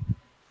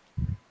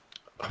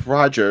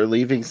 Roger,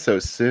 leaving so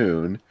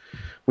soon.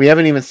 We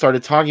haven't even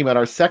started talking about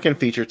our second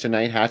feature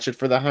tonight, Hatchet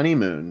for the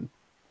Honeymoon.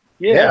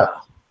 Yeah.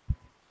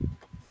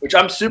 Which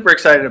I'm super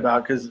excited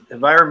about because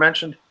have I ever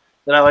mentioned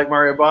that I like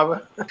Mario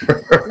Bava?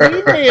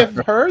 We may have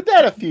heard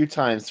that a few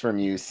times from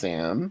you,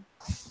 Sam.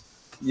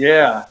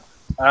 Yeah.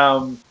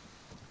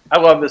 I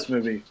love this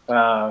movie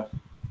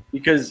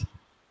because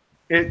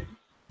the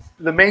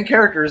main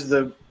character is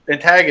the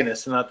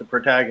antagonist and not the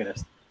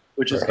protagonist,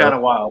 which is kind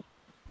of wild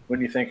when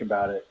you think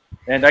about it.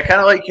 And I kind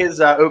of like his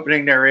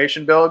opening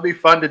narration, Bill. It'd be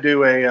fun to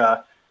do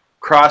a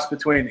cross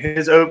between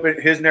his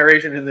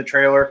narration in the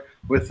trailer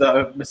with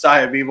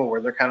Messiah of Evil, where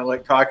they're kind of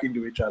like talking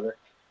to each other.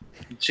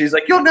 She's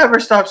like, "You'll never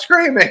stop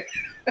screaming,"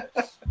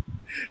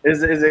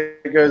 as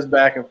it goes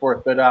back and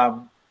forth. But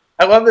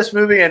I love this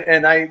movie,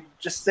 and I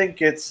just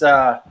think it's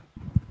got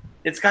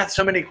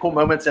so many cool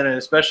moments in it.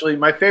 Especially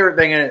my favorite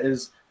thing in it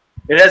is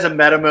it has a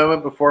meta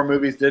moment before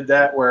movies did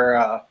that,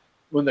 where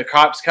when the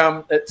cops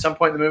come at some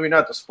point in the movie,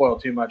 not to spoil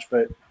too much,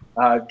 but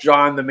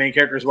John, the main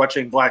character, is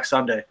watching Black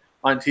Sunday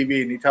on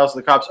TV, and he tells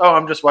the cops, "Oh,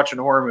 I'm just watching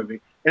a horror movie,"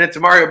 and it's a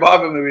Mario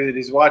Bava movie that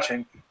he's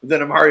watching, but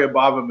then a Mario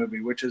Bava movie,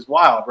 which is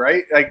wild,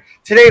 right? Like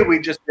today, we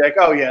just be like,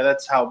 "Oh yeah,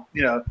 that's how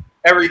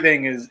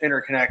everything is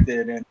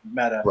interconnected and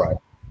meta," right?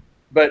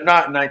 But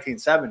not in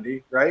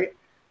 1970, right?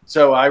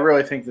 So I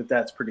really think that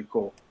that's pretty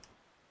cool.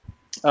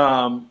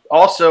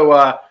 Also,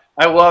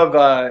 I love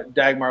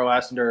Dagmar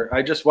Lasseter.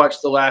 I just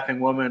watched The Laughing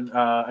Woman,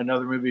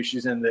 another movie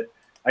she's in that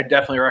I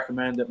definitely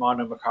recommend that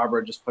Mondo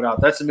Macabra just put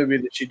out. That's the movie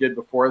that she did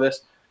before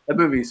this. That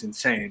movie is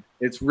insane.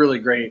 It's really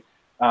great.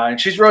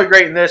 And she's really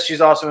great in this. She's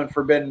also in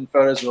Forbidden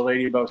Photos of the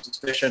Lady Above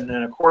Suspicion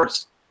and, of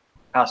course,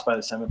 House by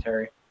the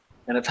Cemetery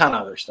and a ton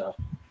of other stuff.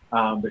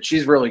 But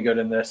she's really good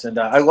in this. And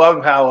I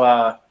love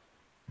how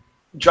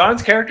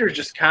John's character is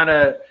just kind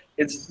of –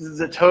 it's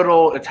the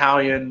total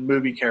Italian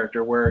movie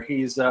character where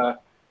he's kind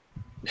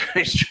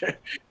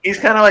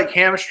of like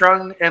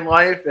hamstrung in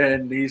life,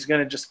 and he's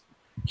going to just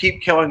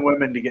keep killing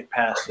women to get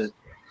past it.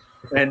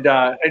 And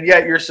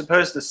yet you're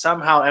supposed to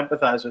somehow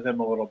empathize with him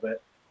a little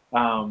bit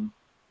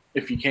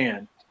if you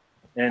can.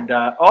 And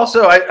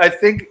also, I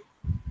think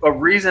a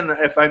reason,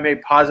 if I may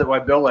posit why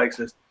Bill likes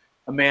this,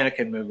 a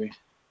mannequin movie.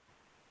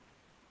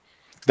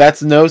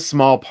 That's no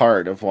small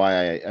part of why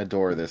I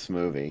adore this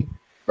movie.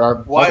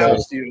 Why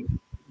else do you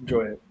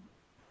enjoy it?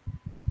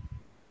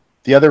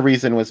 The other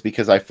reason was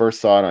because I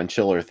first saw it on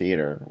Chiller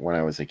Theater when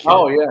I was a kid.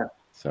 Oh, yeah.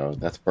 So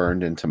that's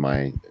burned into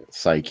my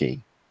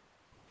psyche.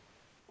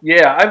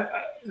 Yeah,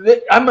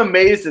 I'm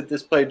amazed that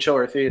this played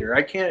Chiller Theater.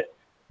 I can't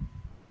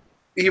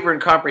even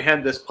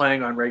comprehend this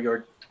playing on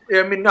regular.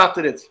 I mean, not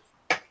that it's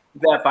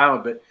that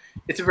violent, but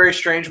it's a very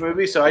strange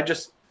movie. So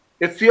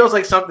it feels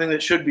like something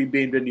that should be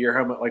beamed into your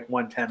home at like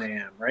 1:10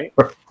 a.m. Right?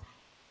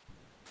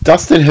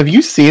 Dustin, have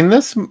you seen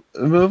this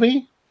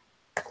movie?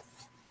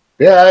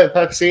 Yeah,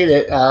 I've seen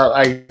it.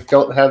 I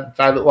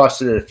haven't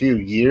watched it in a few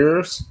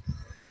years,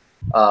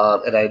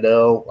 and I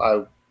know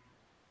I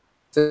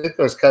think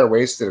I was kind of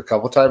wasted a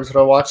couple times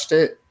when I watched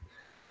it.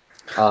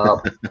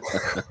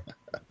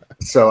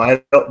 So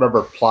I don't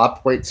remember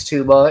plot points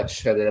too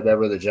much. I mean, I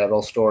remember the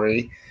general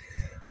story,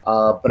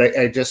 but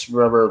I just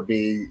remember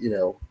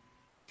being,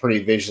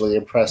 pretty visually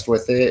impressed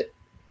with it.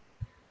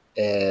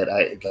 And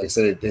like I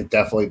said, it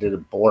definitely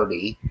didn't bore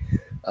me.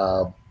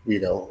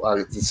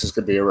 This is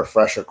going to be a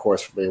refresher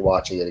course for me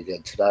watching it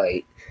again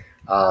tonight.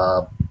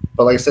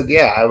 But like I said,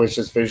 yeah, I was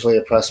just visually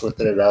impressed with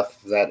it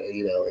enough that,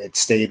 it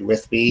stayed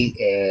with me.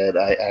 And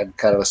I'm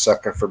kind of a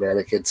sucker for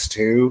mannequins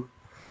too.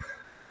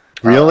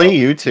 Really?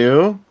 You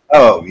too?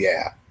 Oh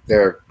yeah.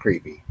 They're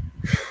creepy.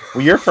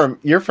 Well, you're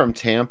from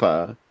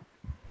Tampa.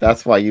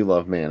 That's why you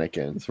love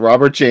mannequins.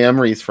 Robert J.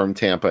 Emery's from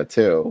Tampa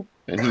too.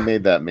 And he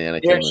made that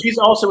mannequin. Yeah, she's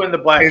also in The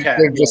Black Cat.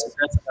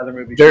 That's another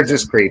movie. They're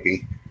just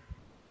creepy.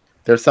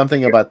 There's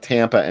something about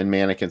Tampa and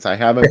mannequins. I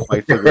haven't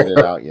quite figured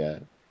it out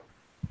yet.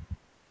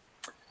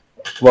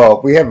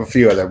 Well, we have a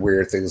few other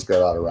weird things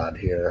going on around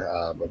here.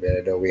 I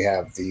know we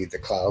have the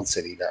Clown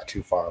City not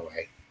too far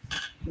away.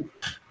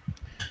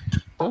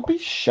 Don't be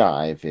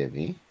shy,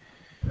 Vivi.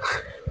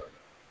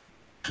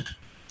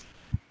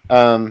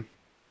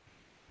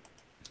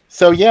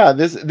 So yeah,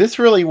 this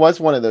really was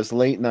one of those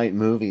late night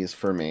movies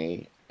for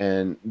me.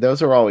 And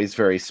those are always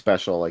very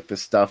special, like the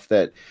stuff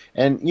that,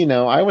 and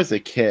I was a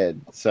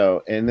kid,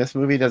 and this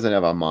movie doesn't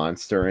have a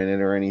monster in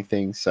it or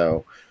anything,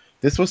 so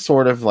this was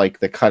sort of like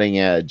the cutting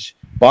edge.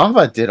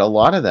 Bava did a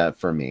lot of that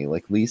for me,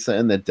 like Lisa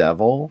and the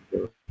Devil.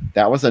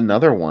 That was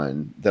another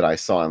one that I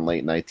saw on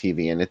late night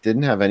TV, and it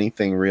didn't have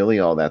anything really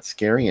all that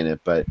scary in it,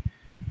 but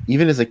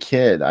even as a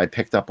kid, I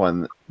picked up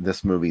on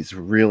this movie's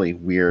really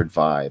weird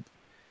vibe.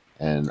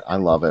 and I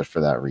love it for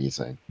that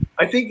reason.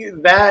 I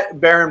think that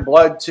Baron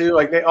Blood too.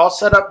 Like they all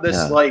set up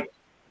this like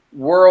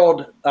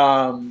world.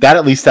 That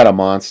at least had a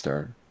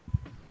monster.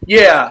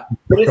 Yeah,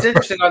 but it's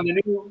interesting on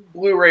the new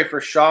Blu-ray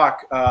for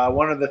Shock.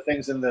 One of the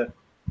things in the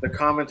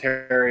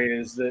commentary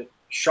is that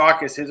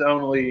Shock is his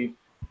only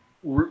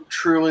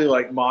truly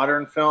like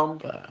modern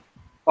film.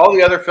 All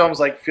the other films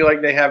like feel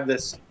like they have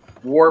this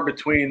war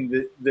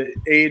between the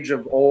age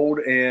of old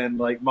and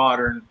like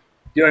modern.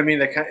 You know what I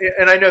mean?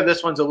 And I know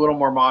this one's a little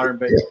more modern,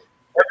 but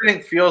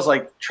everything feels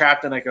like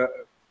trapped in like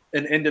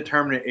an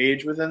indeterminate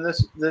age within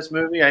this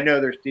movie. I know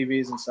there's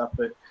TVs and stuff,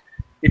 but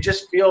it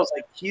just feels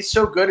like he's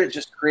so good at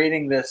just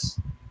creating this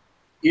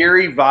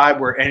eerie vibe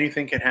where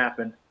anything can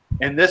happen.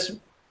 And this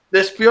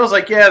feels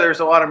like, yeah,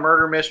 there's a lot of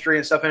murder mystery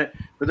and stuff in it,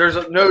 but there's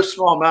no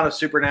small amount of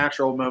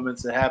supernatural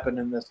moments that happen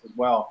in this as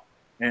well.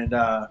 And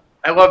I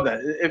love that.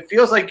 It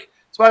feels like,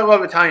 that's why I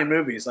love Italian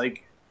movies.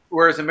 Like,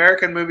 whereas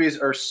American movies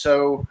are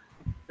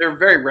they're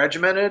very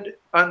regimented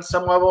on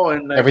some level.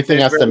 And everything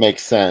has to make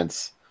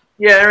sense.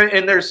 Yeah,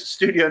 and there's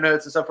studio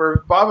notes and stuff where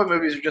Bava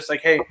movies are just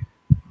like, hey,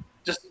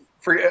 just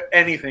for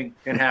anything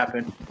can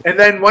happen. And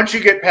then once you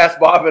get past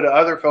Bava to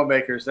other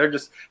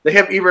filmmakers, they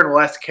have even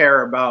less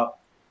care about,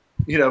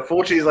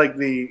 Fulci's like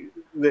the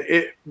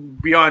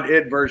beyond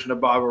it version of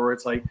Bava, where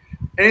it's like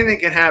anything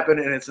can happen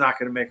and it's not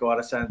going to make a lot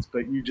of sense,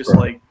 but you just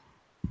like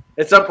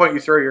at some point you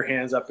throw your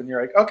hands up and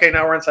you're like, okay,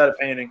 now we're inside a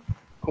painting.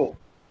 Cool.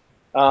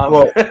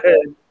 Well,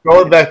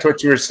 going back to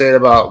what you were saying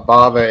about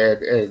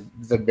Bava and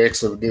the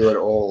mix of new and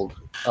old,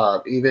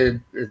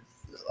 even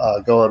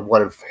going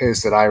one of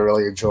his that I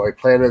really enjoy,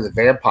 Planet of the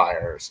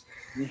Vampires,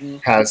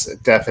 has a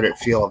definite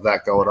feel of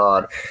that going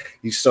on.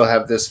 You still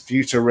have this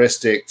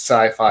futuristic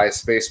sci-fi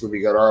space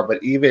movie going on,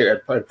 but even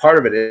and part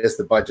of it is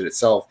the budget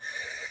itself.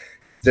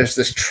 There's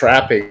this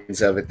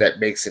trappings of it that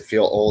makes it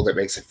feel old, that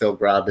makes it feel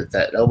grounded,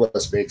 that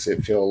almost makes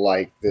it feel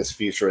like this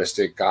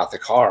futuristic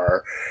gothic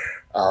horror.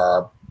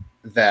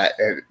 That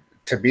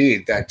to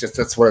me,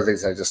 that's one of the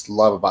things I just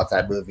love about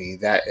that movie.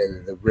 That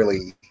and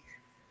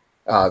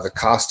the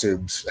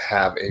costumes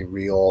have a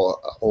real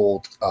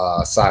old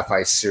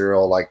sci-fi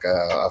serial, like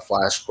a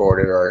Flash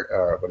Gordon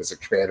or what is it,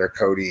 Commander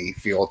Cody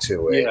feel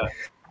to it.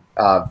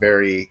 Yeah.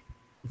 Very,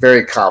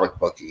 very comic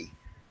booky.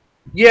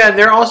 Yeah, and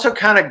they're also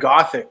kind of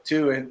gothic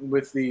too, and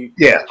with the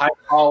high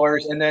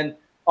collars, and then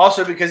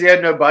also because he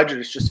had no budget,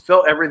 it's just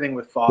fill everything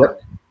with fog,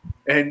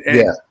 and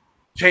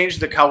change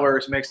the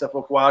colors, make stuff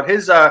look wild.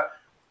 His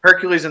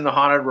Hercules in the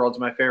Haunted World is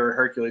my favorite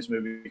Hercules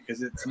movie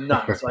because it's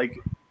nuts.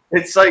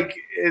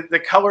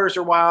 The colors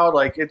are wild.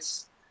 Like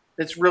it's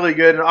really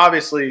good, and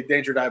obviously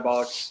Danger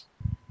Diabolic's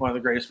one of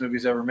the greatest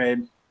movies ever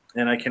made,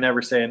 and I can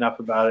never say enough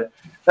about it.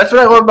 That's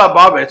what I love about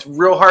Bava. It's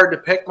real hard to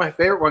pick my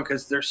favorite one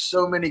because there's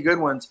so many good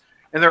ones.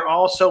 And they're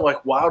all so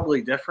like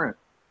wildly different,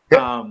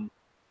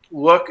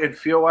 look and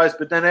feel wise.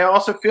 But then I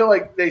also feel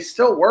like they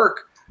still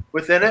work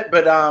within it.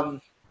 But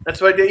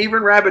that's why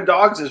even Rabid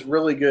Dogs is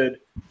really good.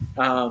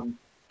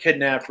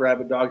 Kidnapped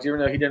Rabid Dogs, even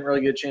though he didn't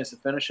really get a chance to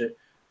finish it,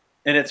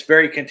 and it's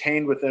very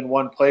contained within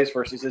one place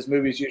versus his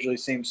movies usually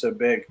seem so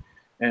big.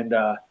 And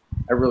I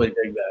really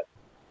dig that.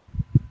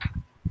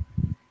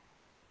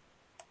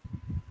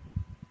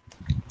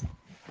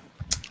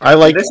 I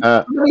like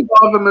how many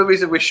Bava movies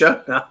have we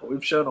shown now?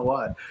 We've shown a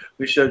lot.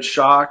 We showed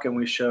Shock and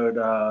we showed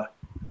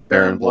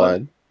Baron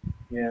Blood.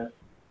 Yeah.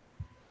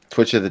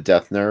 Twitch of the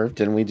Death Nerve.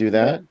 Didn't we do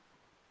that?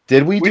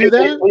 Did we do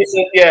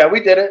that? Yeah,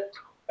 we did it.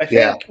 I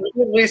think we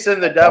did Lisa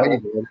and the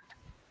Devil.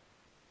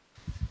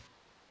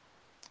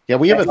 Yeah,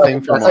 we have a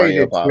thing for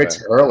Mario Bava. Twitch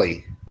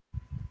early.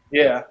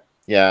 Yeah.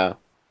 Yeah.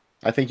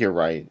 I think you're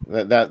right.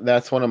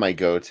 That's one of my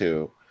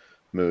go-to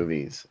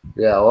movies.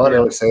 Yeah, well, I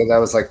would say that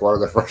was like one of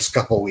the first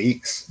couple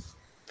weeks.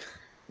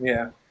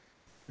 Yeah.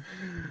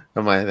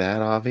 Am I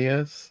that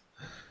obvious?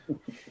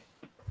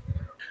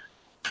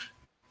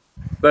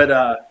 But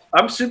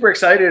I'm super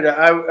excited.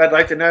 I'd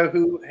like to know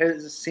who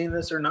has seen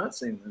this or not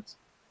seen this.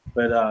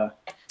 But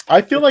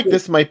I feel like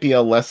this might be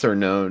a lesser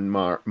known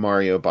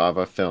Mario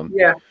Bava film.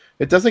 Yeah.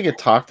 It doesn't get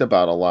talked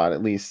about a lot.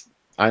 At least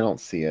I don't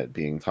see it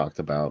being talked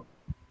about.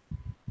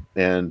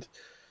 And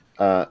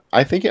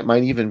I think it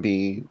might even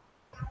be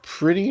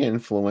pretty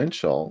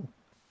influential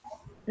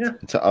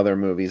to other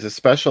movies,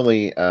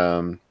 especially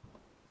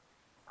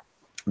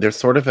there's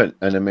sort of an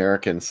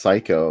American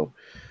Psycho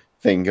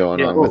thing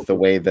going on with the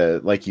way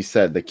like you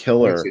said, the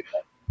killer.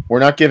 We're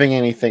not giving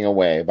anything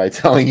away by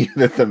telling you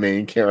that the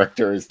main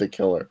character is the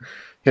killer.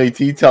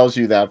 He tells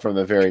you that from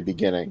the very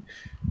beginning.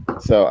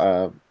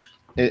 So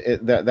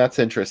that's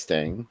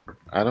interesting.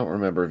 I don't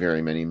remember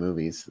very many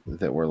movies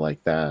that were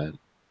like that.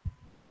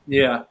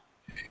 Yeah.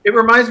 It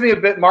reminds me a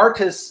bit.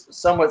 Mart is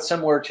somewhat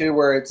similar too,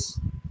 where it's,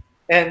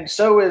 and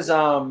so is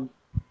Beyond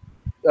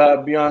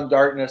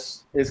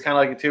Darkness is kind of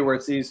like it too, where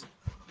it's these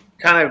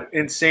kind of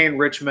insane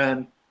rich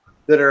men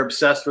that are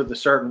obsessed with a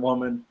certain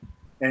woman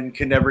and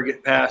can never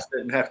get past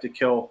it and have to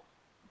kill,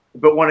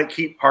 but want to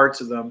keep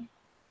parts of them.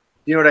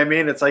 You know what I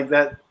mean? It's like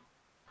that.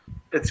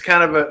 It's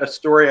kind of a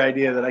story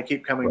idea that I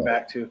keep coming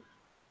back to.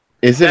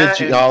 Is it a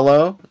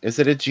giallo? Is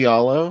it a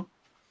giallo?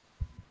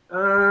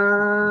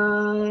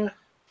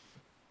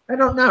 I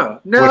don't know.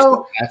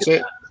 No,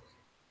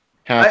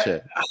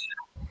 Hatchet.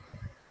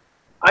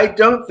 I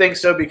don't think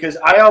so, because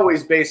I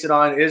always base it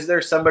on, is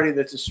there somebody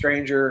that's a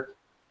stranger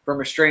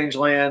from a strange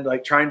land,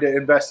 like trying to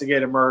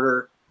investigate a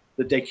murder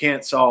that they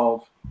can't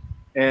solve?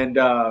 And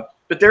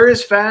but there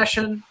is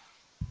fashion,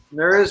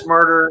 there is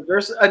murder,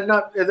 there's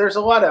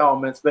a lot of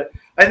elements, but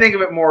I think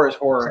of it more as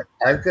horror.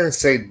 I'm gonna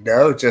say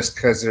no, just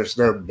because there's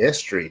no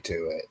mystery to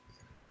it.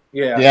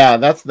 Yeah,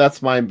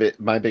 that's my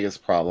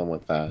biggest problem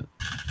with that.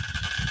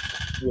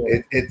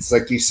 Yeah. It's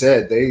like you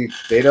said, they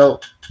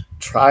don't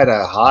try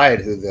to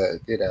hide who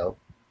the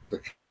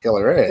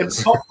killer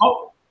is.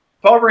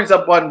 Paul brings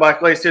up Blood and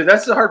Black Lace too.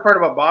 That's the hard part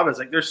about Bava. Is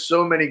like there's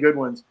so many good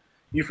ones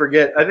you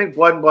forget. I think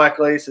Blood and Black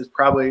Lace is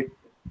probably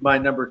my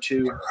number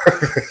 2.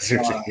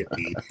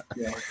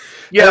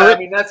 Yeah. I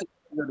mean that's a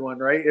good one,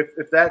 right?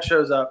 If that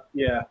shows up,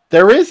 yeah.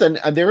 There is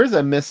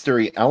a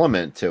mystery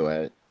element to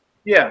it.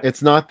 Yeah,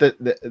 it's not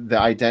the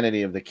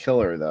identity of the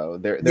killer though.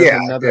 There's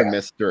another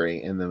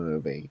mystery in the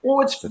movie. Well,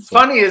 what's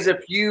funny is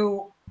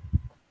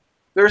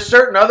there's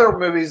certain other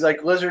movies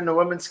like Lizard in the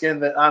Woman's Skin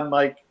that I'm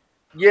like,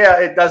 yeah,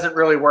 it doesn't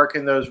really work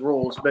in those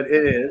rules, but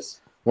it is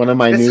one of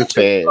my new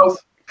faves.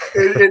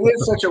 It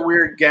is such a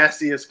weird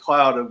gaseous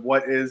cloud of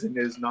what is and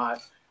is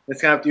not.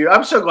 It's kind of up to you.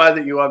 I'm so glad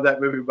that you love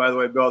that movie, by the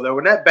way, Bill. Though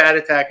when that bat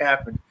attack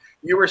happened,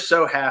 you were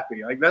so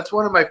happy. Like that's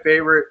one of my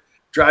favorite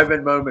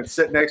drive-in moments.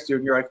 Sitting next to you,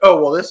 and you're like, "Oh,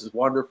 well, this is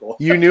wonderful."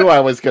 You knew I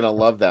was gonna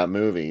love that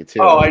movie too.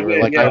 Oh, I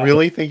did. I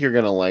really think you're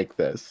gonna like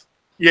this.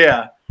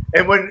 Yeah,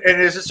 and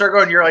as it started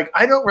going, you're like,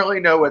 "I don't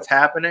really know what's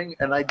happening,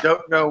 and I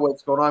don't know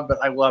what's going on, but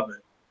I love it."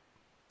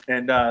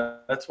 And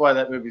that's why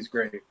that movie's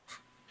great.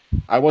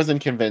 I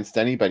wasn't convinced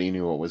anybody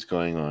knew what was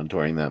going on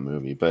during that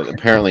movie, but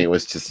apparently it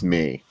was just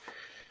me.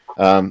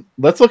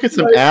 Let's look at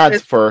some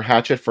ads for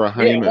Hatchet for a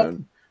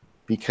Honeymoon,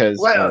 because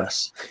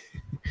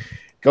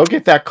go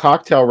get that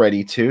cocktail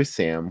ready too,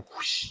 Sam.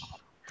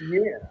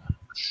 Yeah.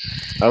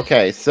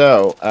 Okay,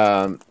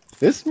 so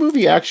this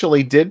movie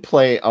actually did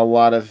play a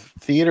lot of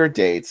theater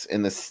dates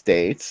in the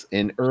States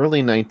in early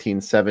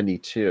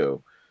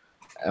 1972.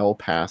 El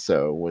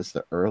Paso was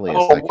the earliest.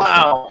 Oh,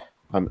 wow.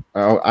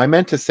 I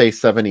meant to say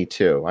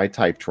 72. I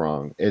typed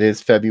wrong. It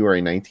is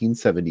February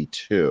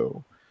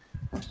 1972.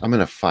 I'm going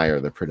to fire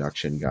the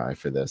production guy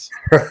for this.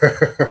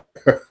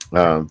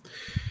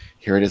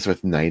 Here it is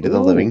with Night of the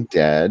Living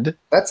Dead.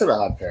 That's an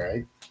odd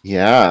pairing.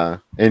 Yeah,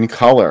 in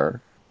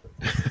color.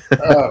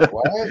 Oh,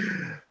 what?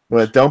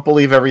 Well, don't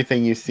believe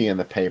everything you see in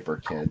the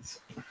paper,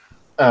 kids.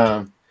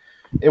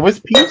 It was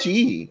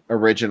PG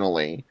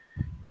originally.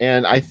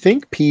 And I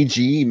think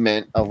PG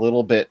meant a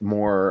little bit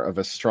more of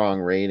a strong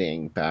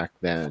rating back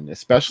then,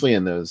 especially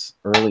in those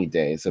early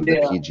days of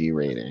the PG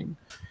rating.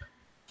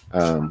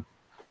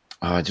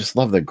 I just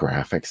love the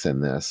graphics in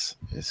this.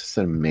 It's just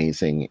an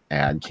amazing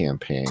ad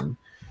campaign.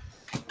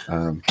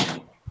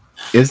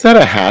 Is that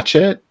a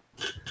hatchet?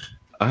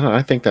 I don't know.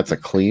 I think that's a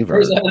cleaver.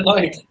 Or is that a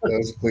knife? That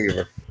was a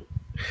cleaver.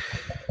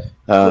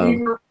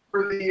 Cleaver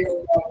for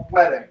the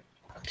wedding.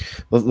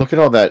 Look at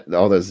all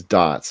those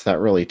dots. That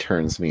really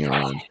turns me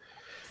on.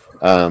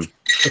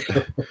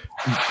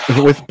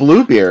 With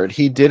Bluebeard,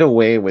 he did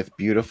away with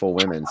beautiful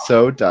women.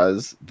 So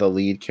does the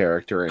lead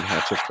character in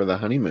Hatchet for the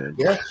Honeymoon.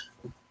 Yeah.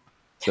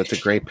 So it's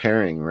a great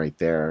pairing right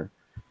there.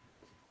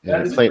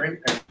 That is a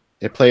great pairing.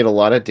 It played a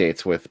lot of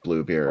dates with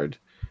Bluebeard,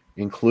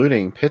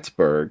 including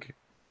Pittsburgh.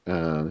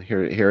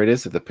 Here it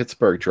is at the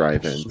Pittsburgh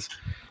drive-ins.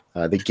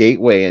 The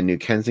Gateway in New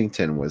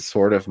Kensington was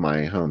sort of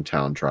my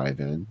hometown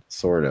drive-in,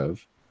 sort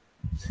of.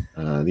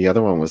 The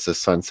other one was the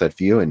Sunset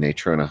View in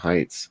Natrona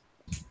Heights.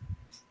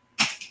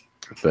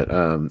 But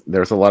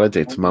there's a lot of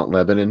dates. Mount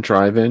Lebanon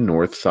Drive-In,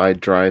 Northside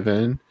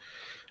Drive-In.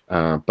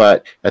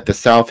 But at the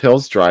South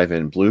Hills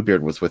Drive-In,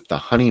 Bluebeard was with the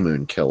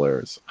Honeymoon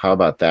Killers. How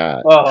about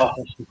that? Oh.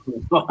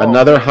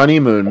 Another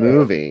honeymoon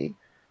movie,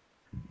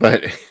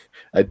 but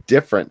a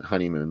different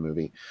honeymoon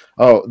movie.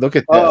 Oh, look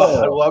at this.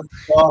 Oh, I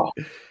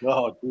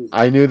love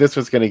I knew this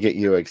was going to get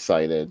you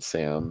excited,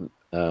 Sam.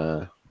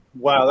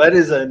 Wow, that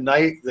is a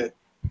night that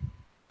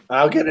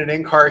I'll get an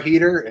in-car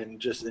heater and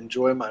just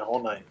enjoy my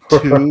whole night.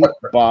 2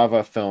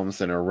 Bava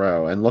films in a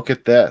row. And look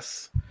at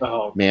this.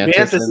 Oh,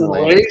 Mantis and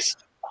Lace.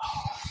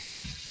 Oh,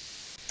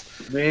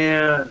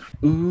 man.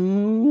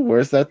 Ooh,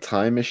 where's that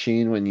time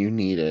machine when you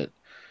need it?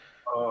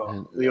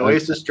 Oh, the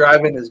Oasis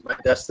Drive-In is my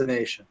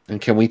destination.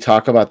 And can we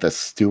talk about the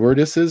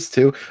stewardesses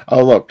too?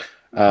 Oh, look.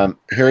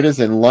 Here it is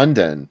in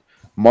London.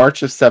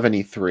 March of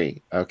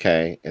 73.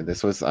 Okay. And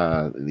this was,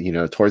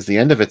 towards the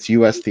end of its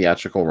U.S.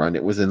 theatrical run.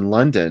 It was in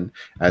London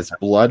as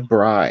Blood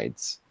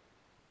Brides,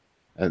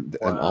 an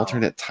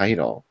alternate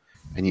title.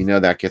 And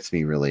that gets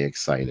me really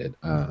excited.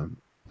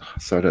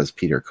 So does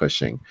Peter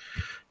Cushing.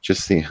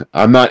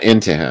 I'm not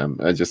into him.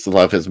 I just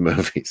love his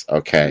movies.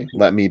 Okay.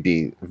 Let me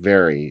be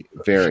very,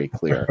 very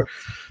clear.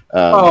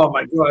 Oh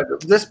my God.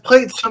 This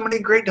played so many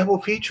great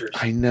double features.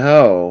 I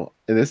know.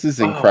 This is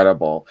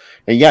incredible.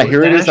 And yeah,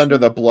 here it is under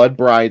the Blood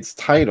Brides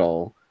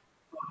title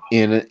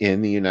in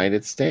the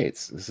United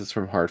States. This is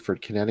from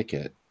Hartford,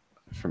 Connecticut.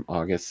 from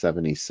August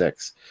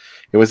 76.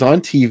 It was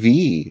on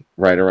TV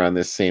right around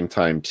this same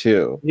time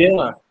too.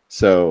 Yeah.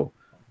 So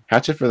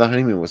Hatchet for the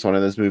Honeymoon was one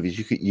of those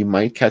movies you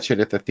might catch it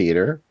at the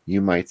theater,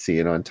 you might see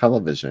it on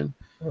television.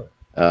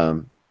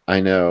 I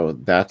know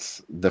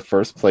that's the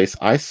first place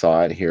I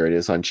saw it. Here it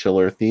is on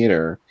Chiller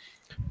Theater,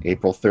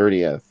 April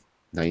 30th,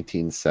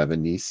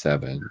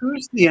 1977.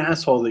 Who's the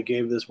asshole that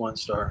gave this 1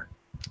 star?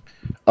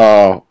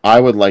 Oh, I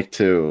would like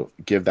to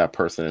give that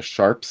person a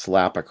sharp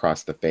slap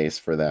across the face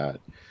for that.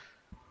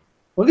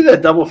 Look at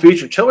that double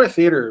feature. Chiller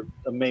Theater,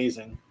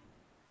 amazing.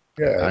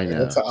 Yeah, I know.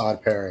 that's an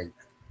odd pairing.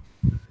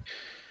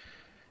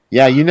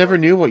 Yeah, you never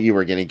knew what you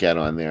were going to get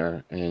on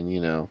there. And, you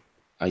know,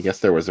 I guess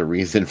there was a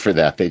reason for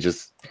that. They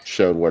just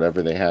showed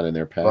whatever they had in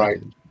their package.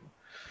 Right.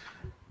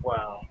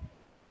 Wow.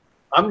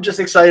 I'm just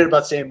excited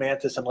about seeing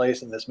Mantis and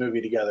Lace in this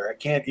movie together. I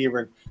can't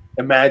even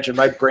imagine.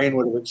 My brain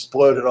would have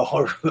exploded all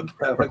over the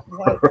place. Like,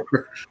 what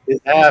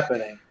is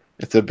happening?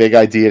 It's a big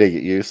idea to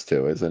get used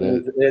to, isn't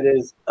it? It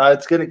is.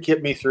 It's going to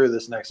get me through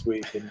this next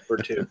week or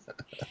two.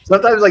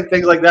 Sometimes, like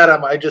things like that,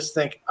 I just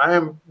think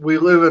we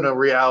live in a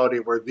reality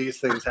where these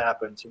things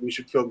happen, so we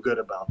should feel good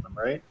about them,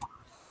 right?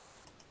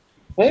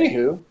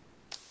 Anywho,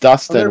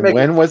 Dustin,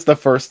 when was the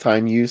first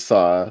time you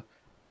saw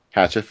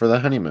Hatchet for the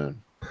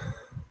Honeymoon?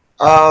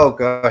 Oh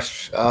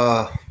gosh,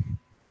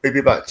 maybe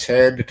about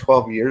 10 to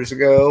 12 years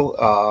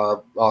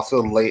ago.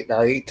 Also late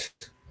night.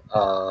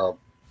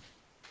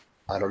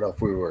 I don't know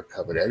if we were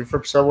coming in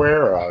from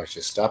somewhere or I was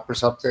just up or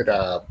something.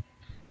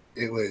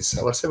 It was,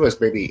 I want to say it was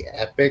maybe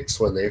Epics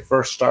when they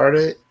first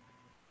started.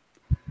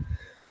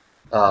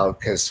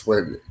 Because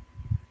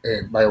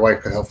and my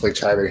wife could hopefully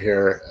chime in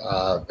here.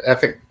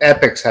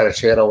 Epics had a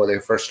channel when they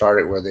first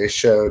started where they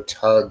showed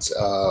tons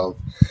of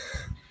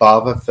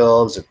Bava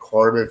films and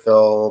Corman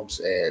films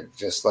and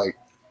just like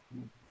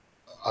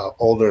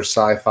older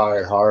sci-fi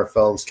and horror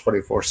films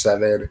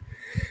 24/7.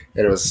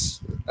 And it was,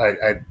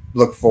 I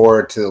look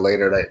forward to the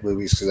later night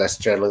movies because that's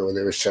generally when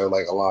they would show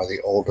like a lot of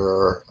the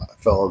older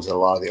films and a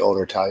lot of the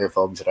older Italian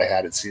films that I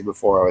hadn't seen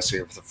before. I was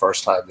seeing for the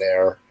first time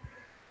there.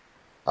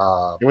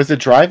 It was a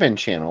drive-in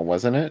channel,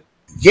 wasn't it?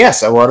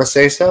 Yes, I want to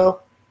say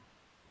so.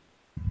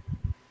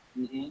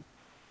 mm-hmm.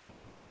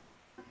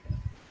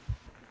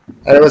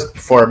 And it was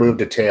before I moved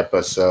to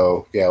Tampa,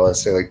 so yeah,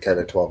 let's say like 10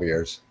 to 12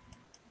 years.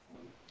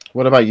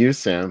 What about you,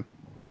 Sam?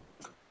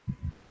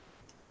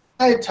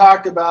 I had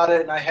talked about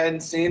it and I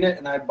hadn't seen it,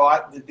 and I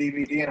bought the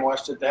DVD and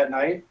watched it that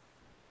night.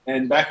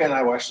 And Becca and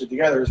I watched it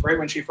together. It was right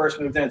when she first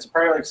moved in. It's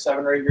probably like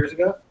 7 or 8 years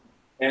ago,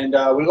 and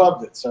we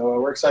loved it. So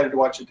we're excited to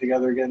watch it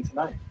together again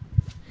tonight.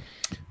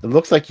 It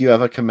looks like you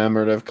have a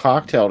commemorative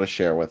cocktail to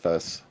share with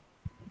us.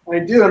 I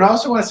do, and I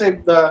also want to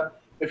say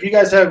if you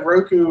guys have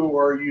Roku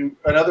or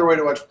another way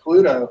to watch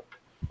Pluto,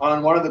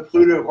 on one of the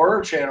Pluto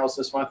horror channels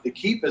this month, The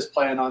Keep is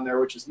playing on there,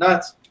 which is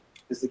nuts.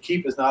 Because The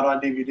Keep is not on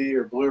DVD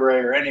or Blu-ray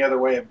or any other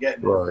way of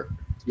getting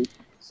it.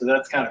 So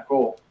that's kind of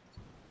cool.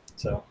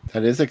 So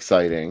that is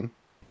exciting.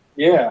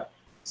 Yeah.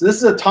 So this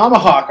is a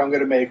tomahawk I'm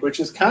going to make, which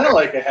is kind of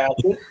like a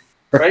hatchet,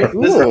 right?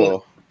 This is a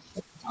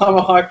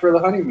tomahawk for the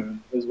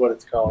honeymoon is what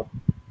it's called.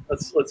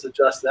 Let's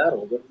adjust that a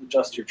little bit.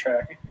 Adjust your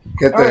tracking.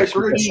 Get the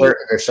shirt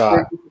in the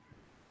shot.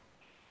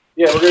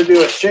 Yeah, we're going to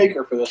do a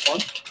shaker for this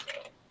one.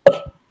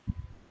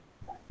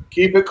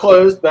 Keep it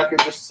closed, Becca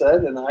just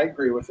said, and I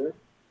agree with her.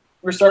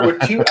 We're going to start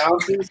with 2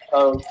 ounces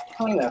of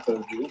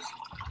pineapple juice,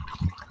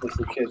 as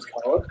the kids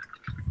call it.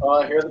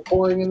 I hear the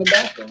pouring in the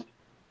background.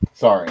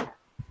 Sorry.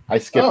 I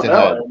skipped ahead.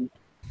 No,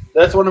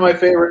 that's one of my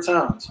favorite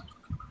sounds.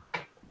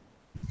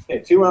 Okay,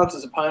 2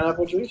 ounces of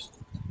pineapple juice.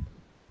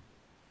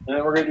 And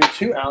then we're going to do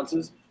 2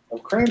 ounces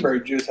of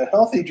cranberry juice, a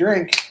healthy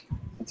drink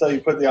until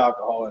you put the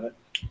alcohol in it.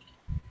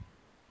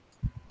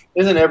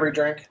 Isn't every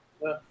drink?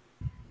 Yeah.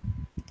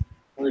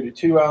 We're going to do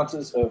 2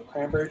 ounces of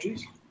cranberry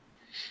juice.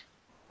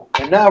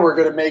 And now we're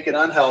going to make it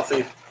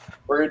unhealthy.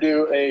 We're going to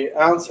do an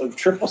ounce of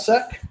triple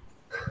sec.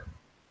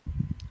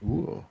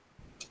 Ooh.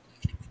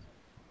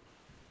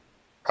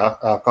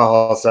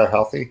 Alcohol is that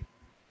healthy?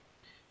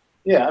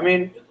 Yeah, I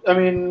mean,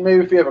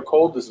 maybe if you have a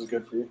cold, this is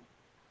good for you.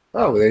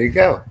 Oh, there you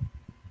go.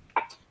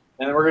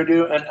 And we're going to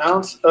do an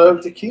ounce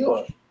of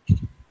tequila.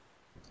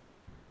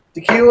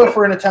 Tequila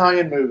for an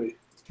Italian movie.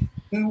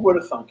 Who would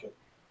have thunk it?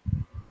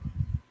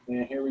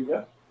 And here we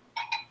go.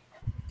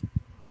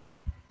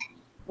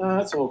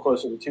 That's a little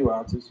closer to 2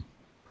 ounces.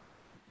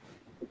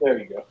 But there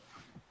you go.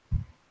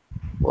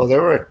 Well,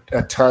 there were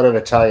a ton of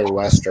Italian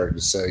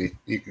westerns, so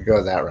you could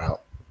go that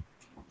route.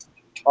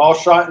 All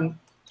shot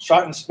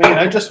in Spain.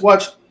 I just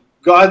watched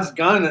God's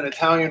Gun, an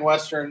Italian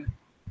western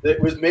that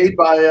was made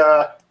by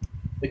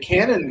the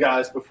Cannon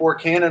guys before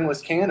Cannon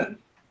was Cannon.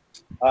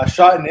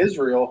 Shot in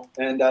Israel,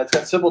 and it's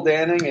got Sybil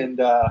Danning and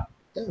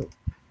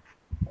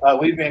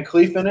Lee Van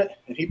Cleef in it,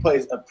 and he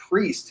plays a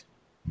priest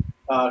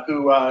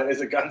who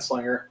is a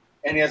gunslinger,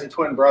 and he has a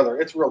twin brother.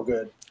 It's real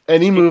good.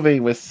 Any movie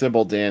with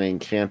Sybil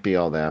Danning can't be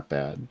all that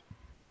bad.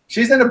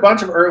 She's in a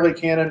bunch of early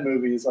Cannon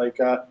movies. Like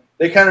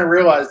they kind of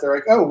realized they're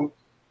like, oh,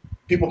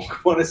 people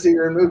want to see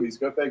her in movies.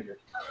 Go figure.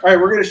 All right,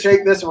 we're going to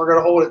shake this, and we're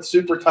going to hold it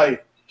super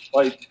tight,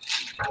 like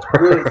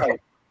really tight.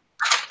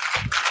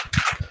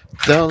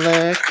 Don't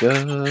let go.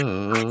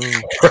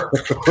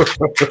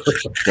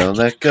 Don't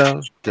let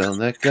go. Don't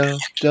let go.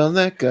 Don't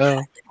let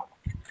go.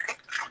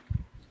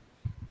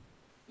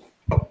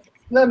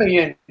 Let me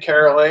in,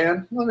 Carol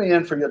Ann. Let me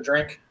in for your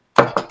drink.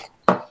 All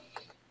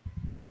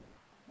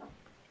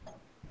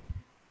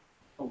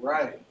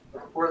right.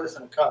 Pour this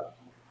in a cup.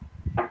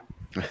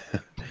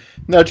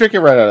 No, drink it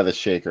right out of the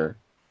shaker.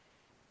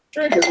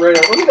 Drink it right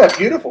out. Look at that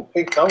beautiful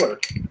pink color.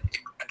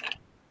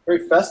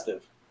 Very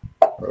festive.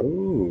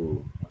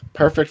 Ooh.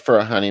 Perfect for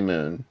a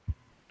honeymoon.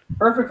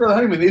 Perfect for the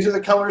honeymoon. These are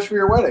the colors for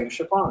your wedding.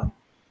 Chiffon.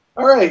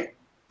 All right.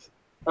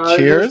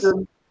 Cheers.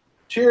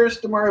 Cheers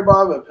to Mario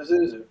Bava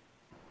Pazuzu.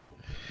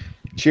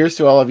 Cheers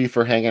to all of you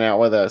for hanging out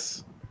with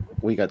us.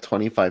 We got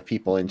 25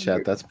 people in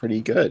chat. That's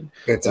pretty good.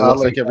 It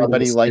looks like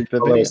everybody liked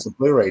the video. The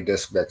Blu-ray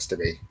disc next to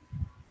me.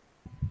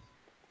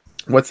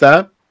 What's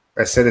that?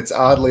 I said it's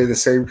oddly the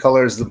same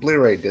color as the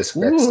Blu-ray disc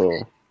next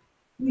to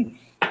me.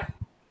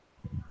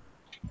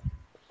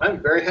 I'm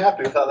very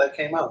happy with how that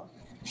came out.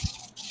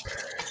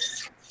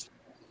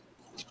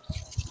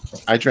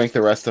 I drank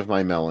the rest of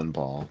my melon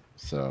ball,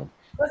 so.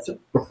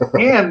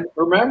 And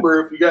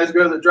remember, if you guys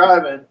go to the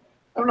drive-in,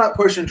 I'm not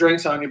pushing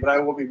drinks on you, but I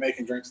will be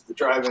making drinks at the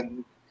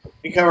drive-in.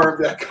 You can't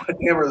remember that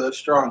goddamn are those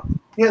strong.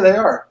 Yeah, they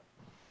are.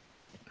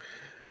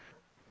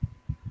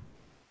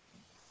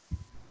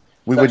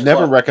 We would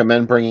never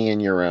recommend bringing in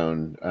your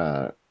own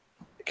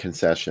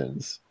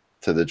concessions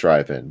to the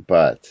drive-in,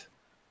 but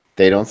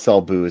they don't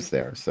sell booze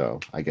there, so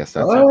I guess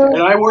that's okay.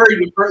 And I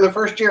worried for the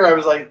first year. I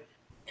was like,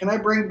 "Can I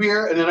bring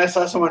beer?" And then I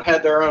saw someone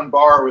had their own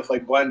bar with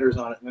like blenders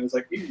on it, and I was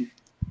like, "You can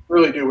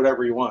really do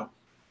whatever you want."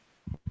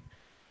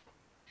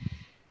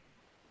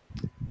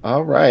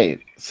 All right.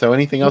 So,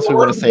 anything else we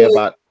want to say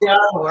about? Yeah,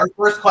 our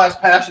first-class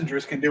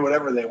passengers can do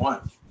whatever they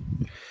want.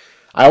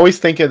 I always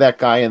think of that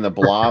guy in the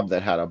Blob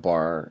that had a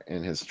bar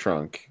in his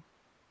trunk.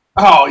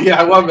 Oh yeah,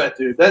 I love that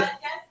dude.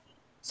 That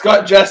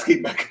Scott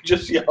Jeske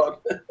just yelled.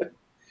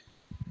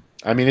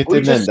 I mean, it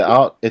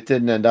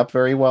didn't end up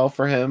very well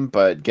for him,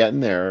 but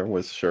getting there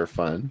was sure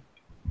fun.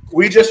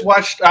 We just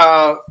watched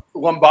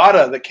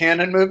Lambada, the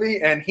Cannon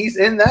movie, and he's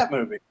in that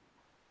movie.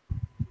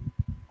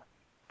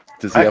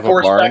 Does he have a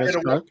bar in his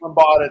trunk?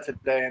 Lambada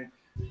today,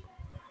 and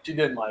she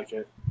didn't like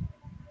it.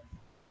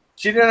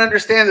 She didn't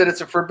understand that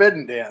it's a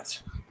forbidden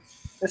dance.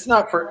 It's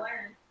not for,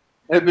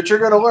 but you're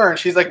going to learn.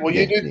 She's like, "Will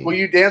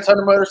you dance on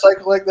a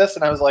motorcycle like this?"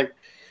 And I was like,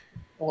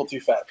 "A little too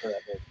fat for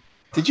that." Baby.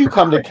 Did you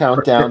come to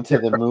count down to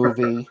the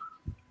movie?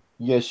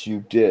 Yes,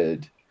 you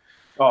did.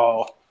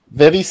 Oh,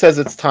 Vivi says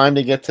it's time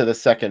to get to the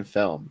second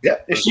film. Yeah,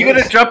 is she going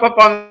to jump up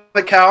on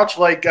the couch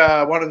like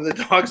one of the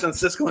dogs on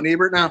Siskel and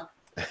Ebert now?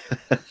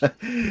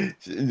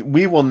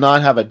 We will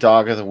not have a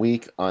dog of the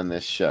week on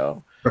this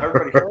show.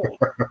 Everybody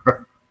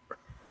heard.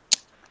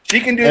 She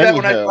can do that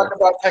when I talk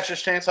about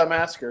Texas Chainsaw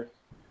Massacre.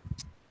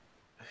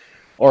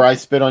 Or I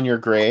spit on your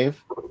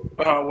grave.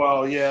 Oh,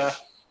 well, yeah.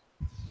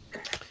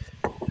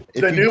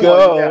 If you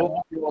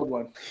go, the old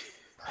one.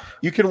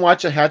 You can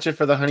watch A Hatchet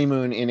for the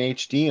Honeymoon in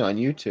HD on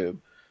YouTube.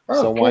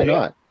 So why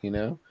not? You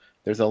know,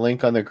 there's a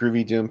link on the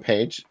Groovy Doom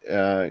page.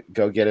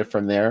 Go get it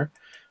from there.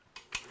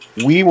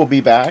 We will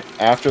be back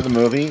after the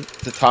movie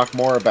to talk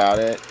more about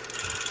it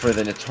for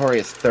the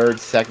notorious third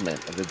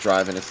segment of the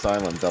Drive-In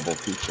Asylum double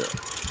feature.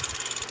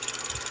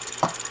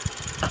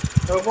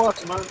 Go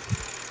watch, man.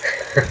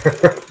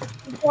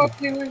 Go watch,